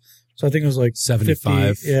tax. So I think it was like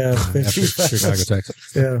 75. 50, yeah, After 50. Chicago tax.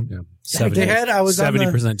 Yeah. Yeah. They had. I was on the,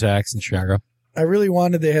 70% tax in Chicago. I really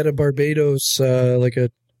wanted. They had a Barbados, like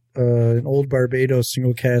an old Barbados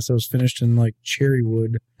single cast that was finished in like cherry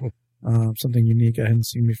wood, something unique I hadn't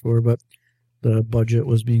seen before. But the budget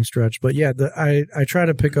was being stretched. But yeah, I try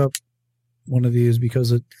to pick up one of these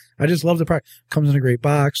because I just love the product. Comes in a great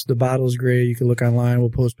box. The bottle's great. You can look online. We'll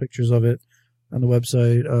post pictures of it on the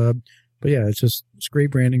website. But yeah, it's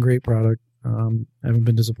great branding, great product. I haven't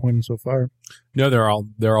been disappointed so far. No, they're all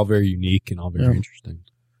very unique and all very Yeah. interesting.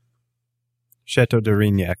 Chateau de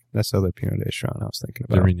Rignac. That's the other Pinot de Charente I was thinking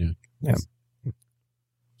about. They're unique.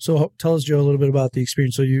 So tell us, Joe, a little bit about the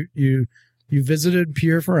experience. So you visited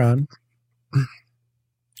Pierre Ferrand.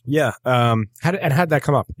 Yeah. How'd that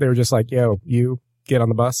come up? They were just like, yo, you get on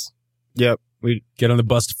the bus. Yep. Get on the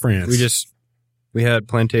bus to France. We had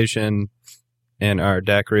plantation in our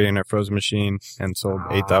daiquiri and our frozen machine and sold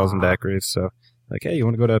 8,000 daiquiris. So like, hey, you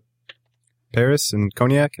want to go to Paris and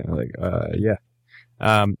cognac? And I'm like,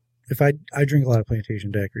 yeah. If I drink a lot of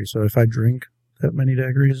plantation daiquiris, so if I drink that many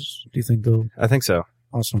daiquiris, do you think they'll I think so.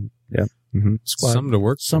 awesome? Yeah. Mm-hmm. Squad, Something to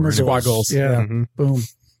work for. summer Squad goals. goals. Yeah. Mm-hmm. Boom.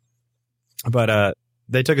 But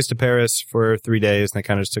they took us to Paris for 3 days, and they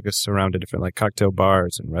kind of just took us around to different like cocktail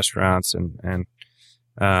bars and restaurants, and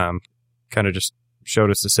kind of just showed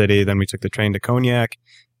us the city. Then we took the train to Cognac,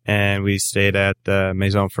 and we stayed at the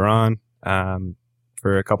Maison Ferrand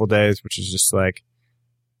for a couple days, which is just like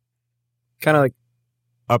kind of like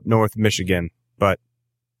up north Michigan, but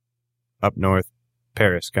up north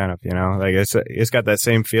Paris, kind of, like it's got that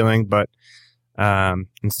same feeling, but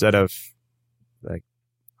instead of like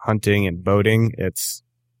hunting and boating, it's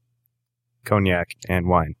cognac and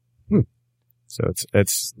wine. So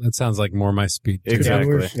it's That sounds like more my speed. too.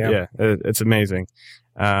 exactly, Yeah. it's amazing.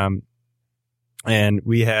 And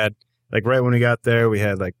we had like right when we got there, we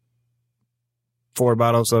had like 4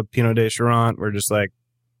 bottles of Pinot de Charente. We're just like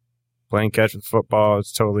playing catch with football.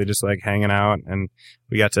 It's totally just like hanging out, and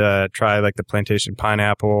we got to try like the plantation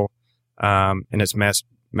pineapple in its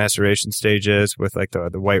maceration stages with like the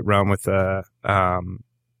white rum with the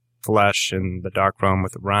flesh and the dark rum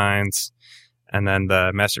with the rinds, and then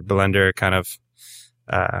the master blender kind of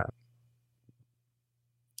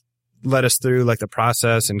led us through like the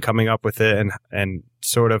process and coming up with it and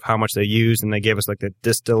sort of how much they used, and they gave us like the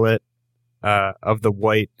distillate of the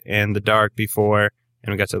white and the dark before,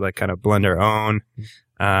 and we got to like kind of blend our own.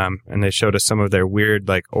 And they showed us some of their weird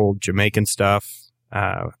like old Jamaican stuff,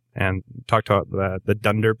 and talked about the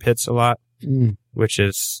dunder pits a lot, which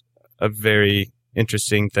is a very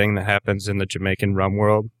interesting thing that happens in the Jamaican rum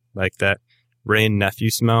world, like that Wray and Nephew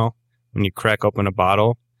smell when you crack open a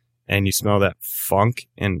bottle and you smell that funk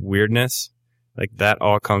and weirdness. Like that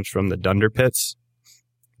all comes from the dunder pits,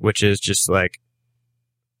 which is just like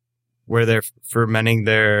where they're fermenting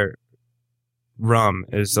their rum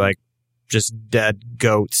is like just dead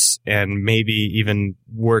goats and maybe even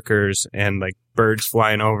workers and like birds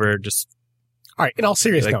flying over. Just All right. In all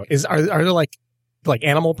serious Like- note, are there like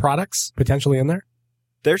animal products potentially in there?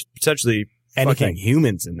 there's potentially Anything. fucking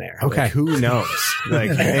humans in there. Okay. Like, who knows? Like,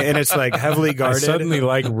 and it's like heavily I guarded. suddenly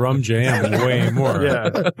like rum jam way more.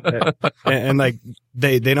 Yeah. and like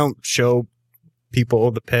they don't show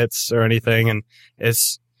people the pits or anything, and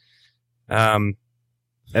it's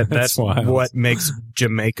that's wild. what makes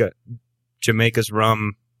Jamaica's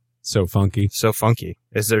rum So funky. So funky.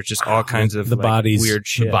 Is there just all kinds of The like, bodies. weird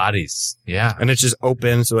shit. The bodies. Yeah. And it's just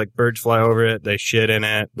open, so like birds fly over it, they shit in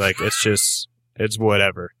it. Like it's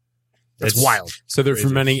whatever. It's wild. So they're Crazy.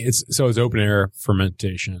 fermenting. It's open air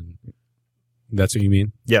fermentation. That's what you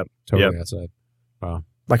mean? Yep. Totally outside.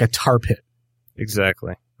 Like a tar pit.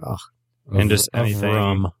 Exactly. Of- And just of anything-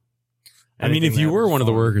 rum. I mean, if anything you that were one of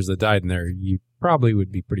the foam. workers that died in there, you probably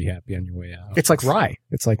would be pretty happy on your way out. It's like rye.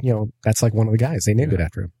 It's like, that's like one of the guys. They named it Yeah.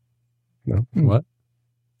 after him. No? What?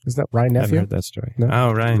 Isn't that Rye I've nephew? heard that story. No?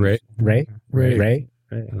 Oh, right. Right? Ray? Ray.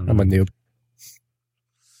 I don't I'm a know. noob.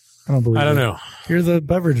 I don't believe I don't it. know. You're the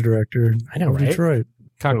beverage director I know, of right? Detroit.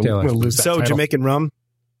 Cocktail. We'll expert. lose that So title. Jamaican rum,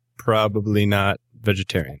 probably not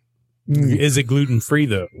vegetarian. Is it gluten free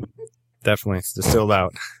though? Definitely, it's distilled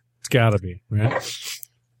out. It's gotta be, right?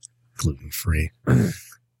 gluten free.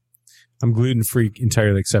 I'm gluten free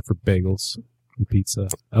entirely except for bagels and pizza.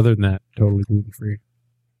 Other than that, totally gluten free.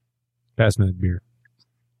 Pass me the beer.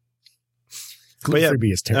 But yeah, Gluten free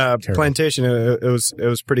beer is terrible. Plantation. It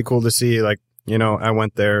was pretty cool to see. Like, I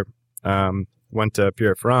went there, went to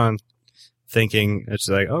Pierre Ferrand, thinking it's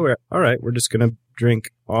like, oh, all right, we're just gonna drink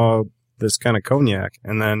all this kind of cognac,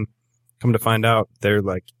 and then come to find out they're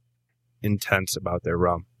like intense about their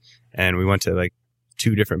rum. And we went to like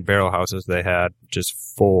 2 different barrel houses they had just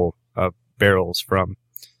full of barrels from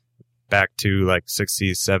back to like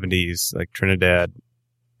 60s, 70s, like Trinidad,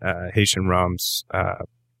 Haitian rums.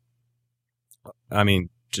 I mean,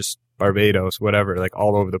 just Barbados, whatever, like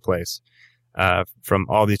all over the place, from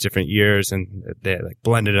all these different years. And they like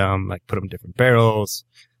blended them, like put them in different barrels.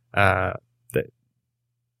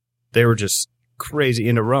 They were just crazy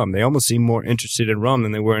into rum. They almost seemed more interested in rum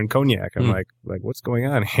than they were in cognac. I'm like, what's going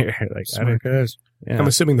on here? Like, Smart guys. yeah. I'm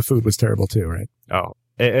assuming the food was terrible too, right? Oh,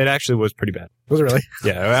 it actually was pretty bad. Was it really?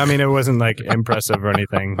 Yeah. I mean, it wasn't like impressive or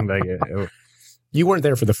anything. Like, You weren't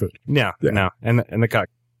there for the food. no, Yeah. no. And the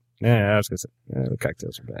I was going to say, the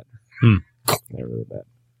cocktails were bad. They're really bad.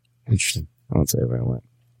 Interesting. I won't say where I went.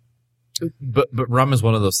 But rum is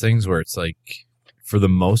one of those things where it's like, for the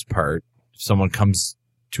most part, if someone comes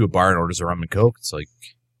to a bar and orders a rum and coke, it's like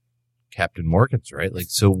Captain Morgan's, right? Like,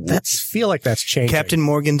 so Feel like that's changing. Captain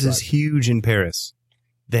Morgan's is huge in Paris.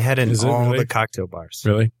 They had it in Is it all really? the cocktail bars.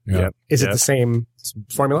 Really? Yep. Is it Yep. the same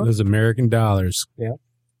formula? Those American dollars.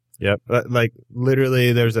 Yep. Like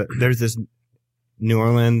literally there's this New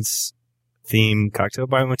Orleans themed cocktail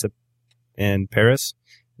bar I went to in Paris,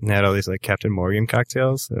 and they had all these like Captain Morgan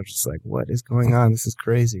cocktails. I was just like, what is going on? This is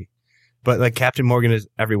crazy. But like Captain Morgan is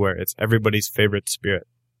everywhere. It's everybody's favorite spirit.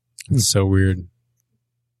 It's so weird.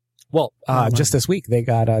 Well, just this week they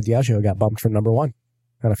got Diageo got bumped from number 1. I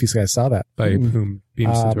don't know if you guys saw that. By whom? Beam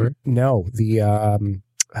Satori? No, the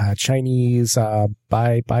Chinese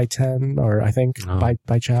Bai 10 or I think Oh.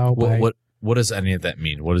 Bai Chow. what does any of that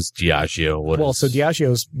mean? What is Diageo? So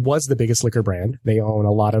Diageo's was the biggest liquor brand. They own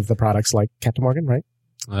a lot of the products like Captain Morgan, right?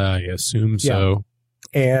 I assume so.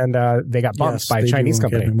 And they got bumped Yes, by a they do Chinese own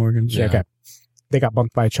company. Captain Morgan's. Yeah. Okay. They got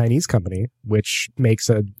bumped by a Chinese company, which makes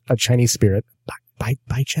a Chinese spirit.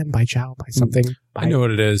 Bai Chen, Bai Chow, Bai something. I know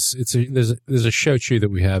what it is. There's a shochu that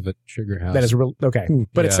we have at Sugar House. That is real. Okay.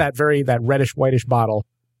 But it's Yeah. that reddish, whitish bottle.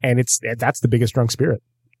 And that's the biggest drunk spirit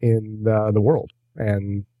in the world.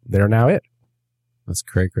 And they're now it. That's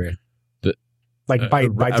great. Like by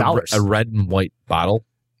dollars. A red and white bottle.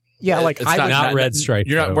 Yeah, like It's I would not red stripe,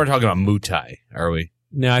 You're not. though. We're talking about Mutai, are we?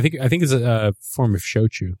 No, I think it's a form of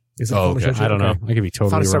shochu. Is it Oh, Full okay. Shochu? I don't know. Okay. I could be I thought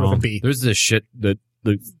totally it started with a wrong. B. There's this shit that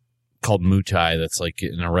called Mutai that's like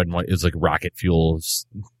in a red and white. It's like rocket fuels,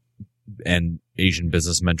 and Asian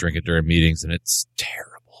businessmen drink it during meetings, and it's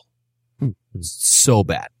terrible. It's so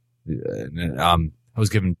bad. I was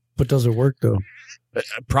given But does it work though?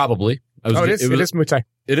 probably. I was, Oh, it is Mutai.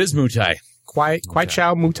 It is Mutai. Kwai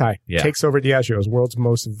Chow Mutai Yeah. takes over Diageo as world's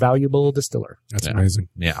most valuable distiller. That's Yeah. amazing.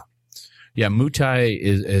 Yeah, Mutai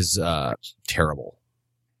is terrible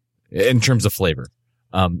in terms of flavor.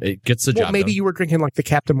 It gets the Well, job maybe done. you were drinking like the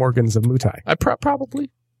Captain Morgans of Mutai. I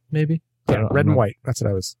probably maybe. I Yeah, don't red know. and white. That's what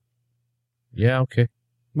I was. Yeah, okay.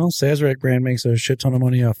 Well, Sazerac brand makes a shit ton of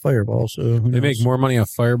money off Fireball, so who They knows? make more money off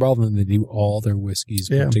Fireball than they do all their whiskeys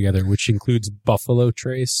Yeah. put together, which includes Buffalo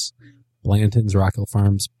Trace, Blanton's, Rockhill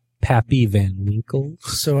Farms, Pappy Van Winkle.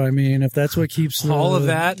 So I mean, if that's what keeps All of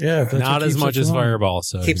that, yeah, if that's not what as keeps much it as flowing. Fireball.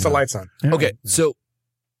 So Keeps the lights on. Yeah. Okay, so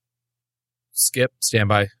skip,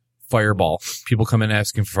 standby, Fireball. People come in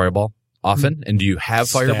asking for Fireball often, and do you have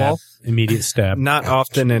Fireball? Stab. Immediate stab. Not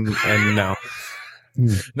often, and no.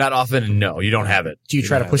 Not often, and no, you don't have it. Do you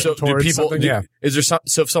try to push So it do towards people? something? do- Yeah. Is there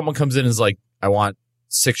so if someone comes in and is like, I want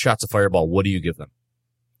 6 shots of Fireball, what do you give them?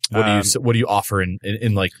 What do you offer in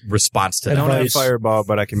like response to I that? don't have Advice. Fireball,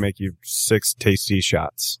 but I can make you 6 tasty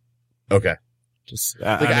shots. Okay. Just,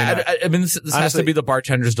 Like, I mean, this has to honestly- be the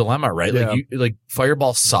bartender's dilemma, right? Yeah. Like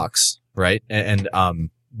Fireball sucks, right? And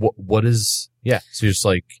what is, so you're just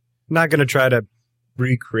like, not going to try to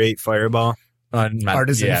recreate Fireball.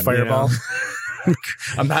 Artisan Fireball.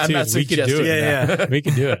 I'm not Dude, we could suggesting do it. that. We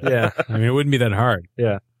can do it. Yeah. I mean, it wouldn't be that hard.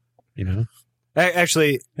 Yeah. You know?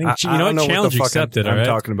 Actually, I think, you know don't what? know Challenge what the fuck accepted, I'm all right?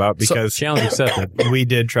 talking about because Challenge accepted. we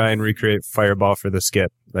did try and recreate Fireball for the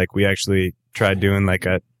skip. Like we actually tried doing like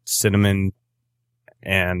a cinnamon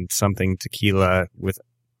and something tequila with,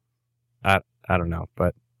 I don't know,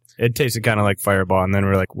 but it tasted kind of like Fireball. And then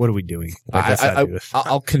we're like, what are we doing? Like, let's not do this.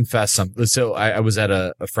 I'll confess something. So I was at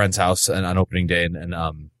a friend's house on opening day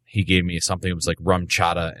and he gave me something. It was like rum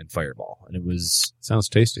chata and Fireball. And it was, Sounds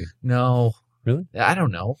tasty. no. Really? I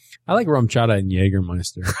don't know. I like rum chata and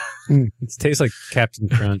Jägermeister. It tastes like Captain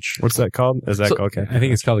Crunch. What's that called? Is that So- called? Okay. I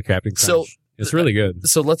think it's called the Captain Crunch. So- it's really good.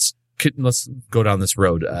 So let's go down this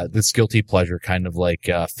road. This guilty pleasure kind of like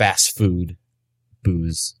fast food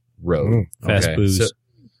booze road. Fast booze. So,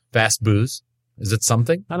 fast booze. Is it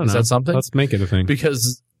something? I don't Is know. that something? Let's make it a thing.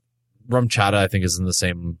 Because rum chata, I think, is in the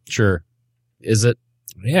same. Sure. Is it?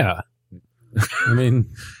 Yeah. I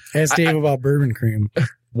mean, Ask Dave about bourbon cream.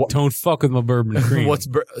 don't fuck with my bourbon cream. Okay?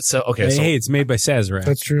 Hey, So hey, it's made by Sazerac.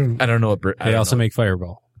 That's true. I don't know what. They also make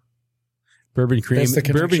Fireball. Bourbon cream. That's the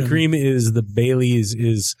Bourbon connection. cream is the Bailey's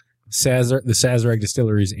is the Sazerac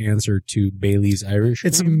Distillery's answer to Bailey's Irish.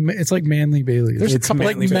 It's cream. it's like Manly Bailey's. There's a It's couple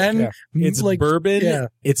like Manly men. yeah. It's like bourbon. Yeah.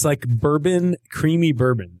 It's like bourbon, creamy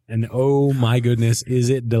bourbon, and oh my goodness, is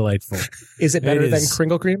it delightful? Is it better It than is.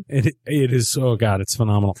 Kringle cream? It is. Oh god, it's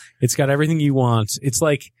phenomenal. It's got everything you want. It's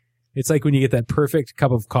like when you get that perfect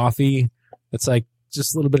cup of coffee. It's like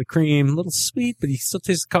just a little bit of cream, a little sweet, but you still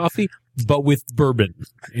taste the coffee, but with bourbon.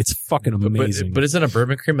 It's fucking amazing. But isn't a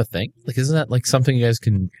bourbon cream a thing? Like, isn't that like something you guys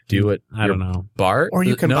can do at I don't know. bar? Or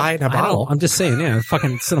you can No? buy it in a I don't. bottle. I'm just saying. Yeah,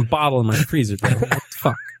 fucking it's in a bottle in my freezer. Bro. What the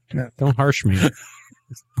fuck? Yeah. Don't harsh me.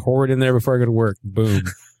 Just pour it in there before I go to work. Boom.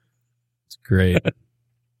 It's great.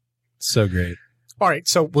 So great. All right.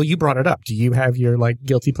 So, well, you brought it up. Do you have your like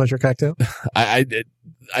guilty pleasure cocktail?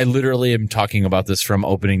 I literally am talking about this from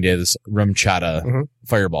opening day. This rum chata Mhm.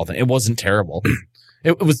 Fireball thing. It wasn't terrible.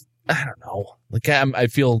 it was. I don't know. Like I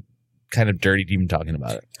feel kind of dirty even talking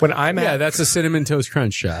about it. When I'm Yeah, at, that's a cinnamon toast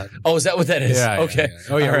crunch shot. Oh, is that what that is? Okay.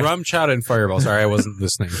 Oh yeah, All right. rum chata and Fireball. Sorry, I wasn't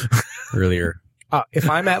listening earlier. if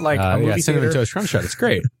I'm at like a movie cinnamon theater, toast crunch shot. It's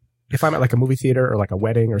great. if I'm at like a movie theater or like a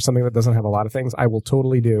wedding or something that doesn't have a lot of things, I will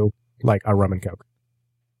totally do like a rum and coke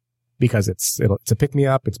because it's a pick me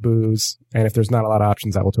up. It's booze, and if there's not a lot of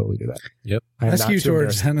options, I will totally do that. Yep. I am I not skew too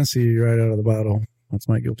towards embarrassed. Hennessy right out of the bottle. That's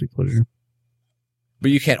my guilty pleasure. But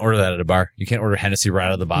you can't order that at a bar. You can't order Hennessy right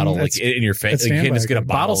out of the bottle, That's- like in your face. that's Like, you can't just get a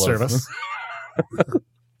standby. bottle bottle of- service.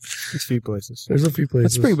 There's a few places. There's a few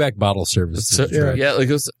places. Let's bring back bottle service. So, Yeah. yeah, like,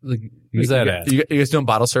 Where's that at? You guys doing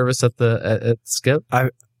bottle service at at Skip?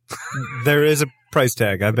 There is a price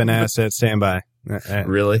tag. I've been asked at standby.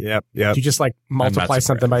 Really? Yep. Do you just like multiply surprised.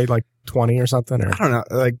 something by like 20 or something? Or I don't know.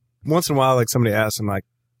 Like once in a while, like somebody asks, I'm like,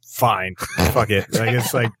 fine, fuck it. Like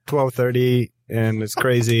it's like 12:30 and it's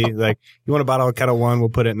crazy. Like you want a bottle of Kettle One? We'll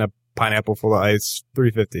put it in a pineapple full of ice.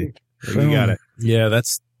 $3.50. You got it. Yeah,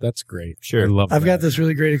 that's great. Sure. I love I've that. got this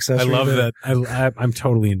really great I accessory. love that. I'm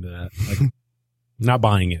totally into that. Like, not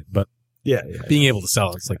buying it, but Yeah. being able to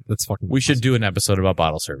sell it. It's like that's fucking. We should do an episode about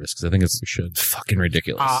bottle service because I think it's fucking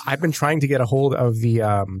ridiculous. I've been trying to get a hold of the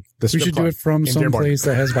We strip should do club it from in some Dearborn place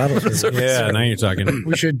that has bottle service. Yeah, now you're talking.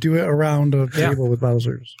 We should do it around a Yeah. table with bottle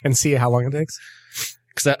service. and see how long it takes.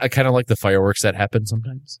 Because I kind of like the fireworks that happen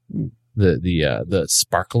sometimes. The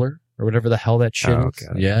sparkler or whatever the hell that shit Oh, is.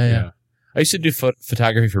 God. Yeah. I used to do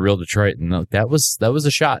photography for Real Detroit, and that was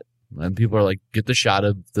a shot. And people are like, get the shot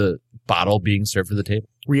of the bottle being served to the table.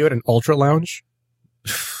 Were you at an ultra lounge?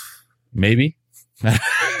 Maybe.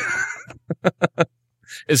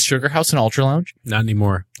 Is Sugar House an ultra lounge? Not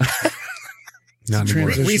anymore. Not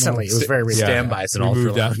anymore. Transitional. Recently, it was very recent. Standby is an We ultra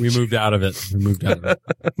moved out. lounge. We moved out of it. We moved out of it.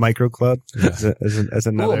 Micro Club as Oh,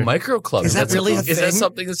 another. a micro club. Is that That's really a Is that thing?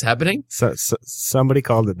 something that's happening? Somebody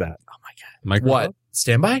called it that. Micro What?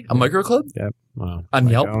 Standby? A micro club? Wow. On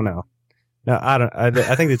Yelp? I don't know. No, I don't. I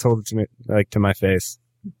think they told it to me, like to my face.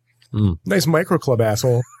 Nice micro club,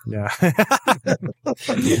 asshole. Yeah.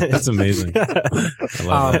 That's amazing. I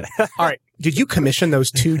love that. All right. Did you commission those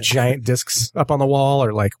two giant discs up on the wall,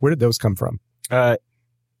 or like where did those come from?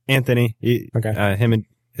 Anthony, Okay. him and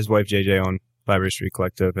his wife JJ own Library Street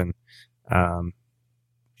Collective, and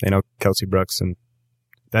they know Kelsey Brooks, and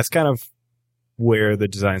that's kind of where the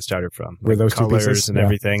design started from. Where those two colors pieces, and yeah.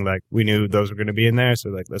 everything. Like we knew those were going to be in there, so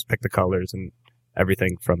like let's pick the colors and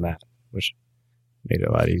everything from that, which made it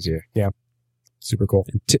a lot easier. Super cool.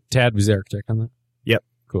 And Tad was the architect on that.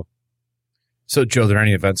 So, Joe, are there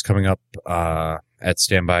any events coming up at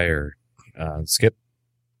Standby or Skip?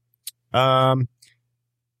 Thinking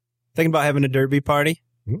about having a derby party.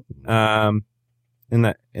 In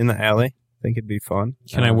the alley. I think it'd be fun.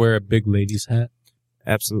 Can I wear a big lady's hat?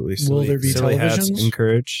 Absolutely. Will there be silly hats televisions?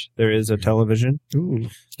 encouraged. There is a television. Ooh.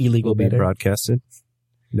 Illegal Will be betting. broadcasted.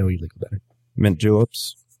 No illegal betting. Mint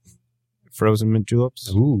juleps. Frozen mint juleps.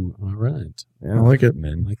 Ooh, all right. Yeah. like it.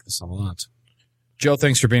 Man, I like this a lot. Joe,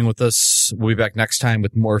 thanks for being with us. We'll be back next time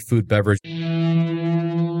with more food, beverage.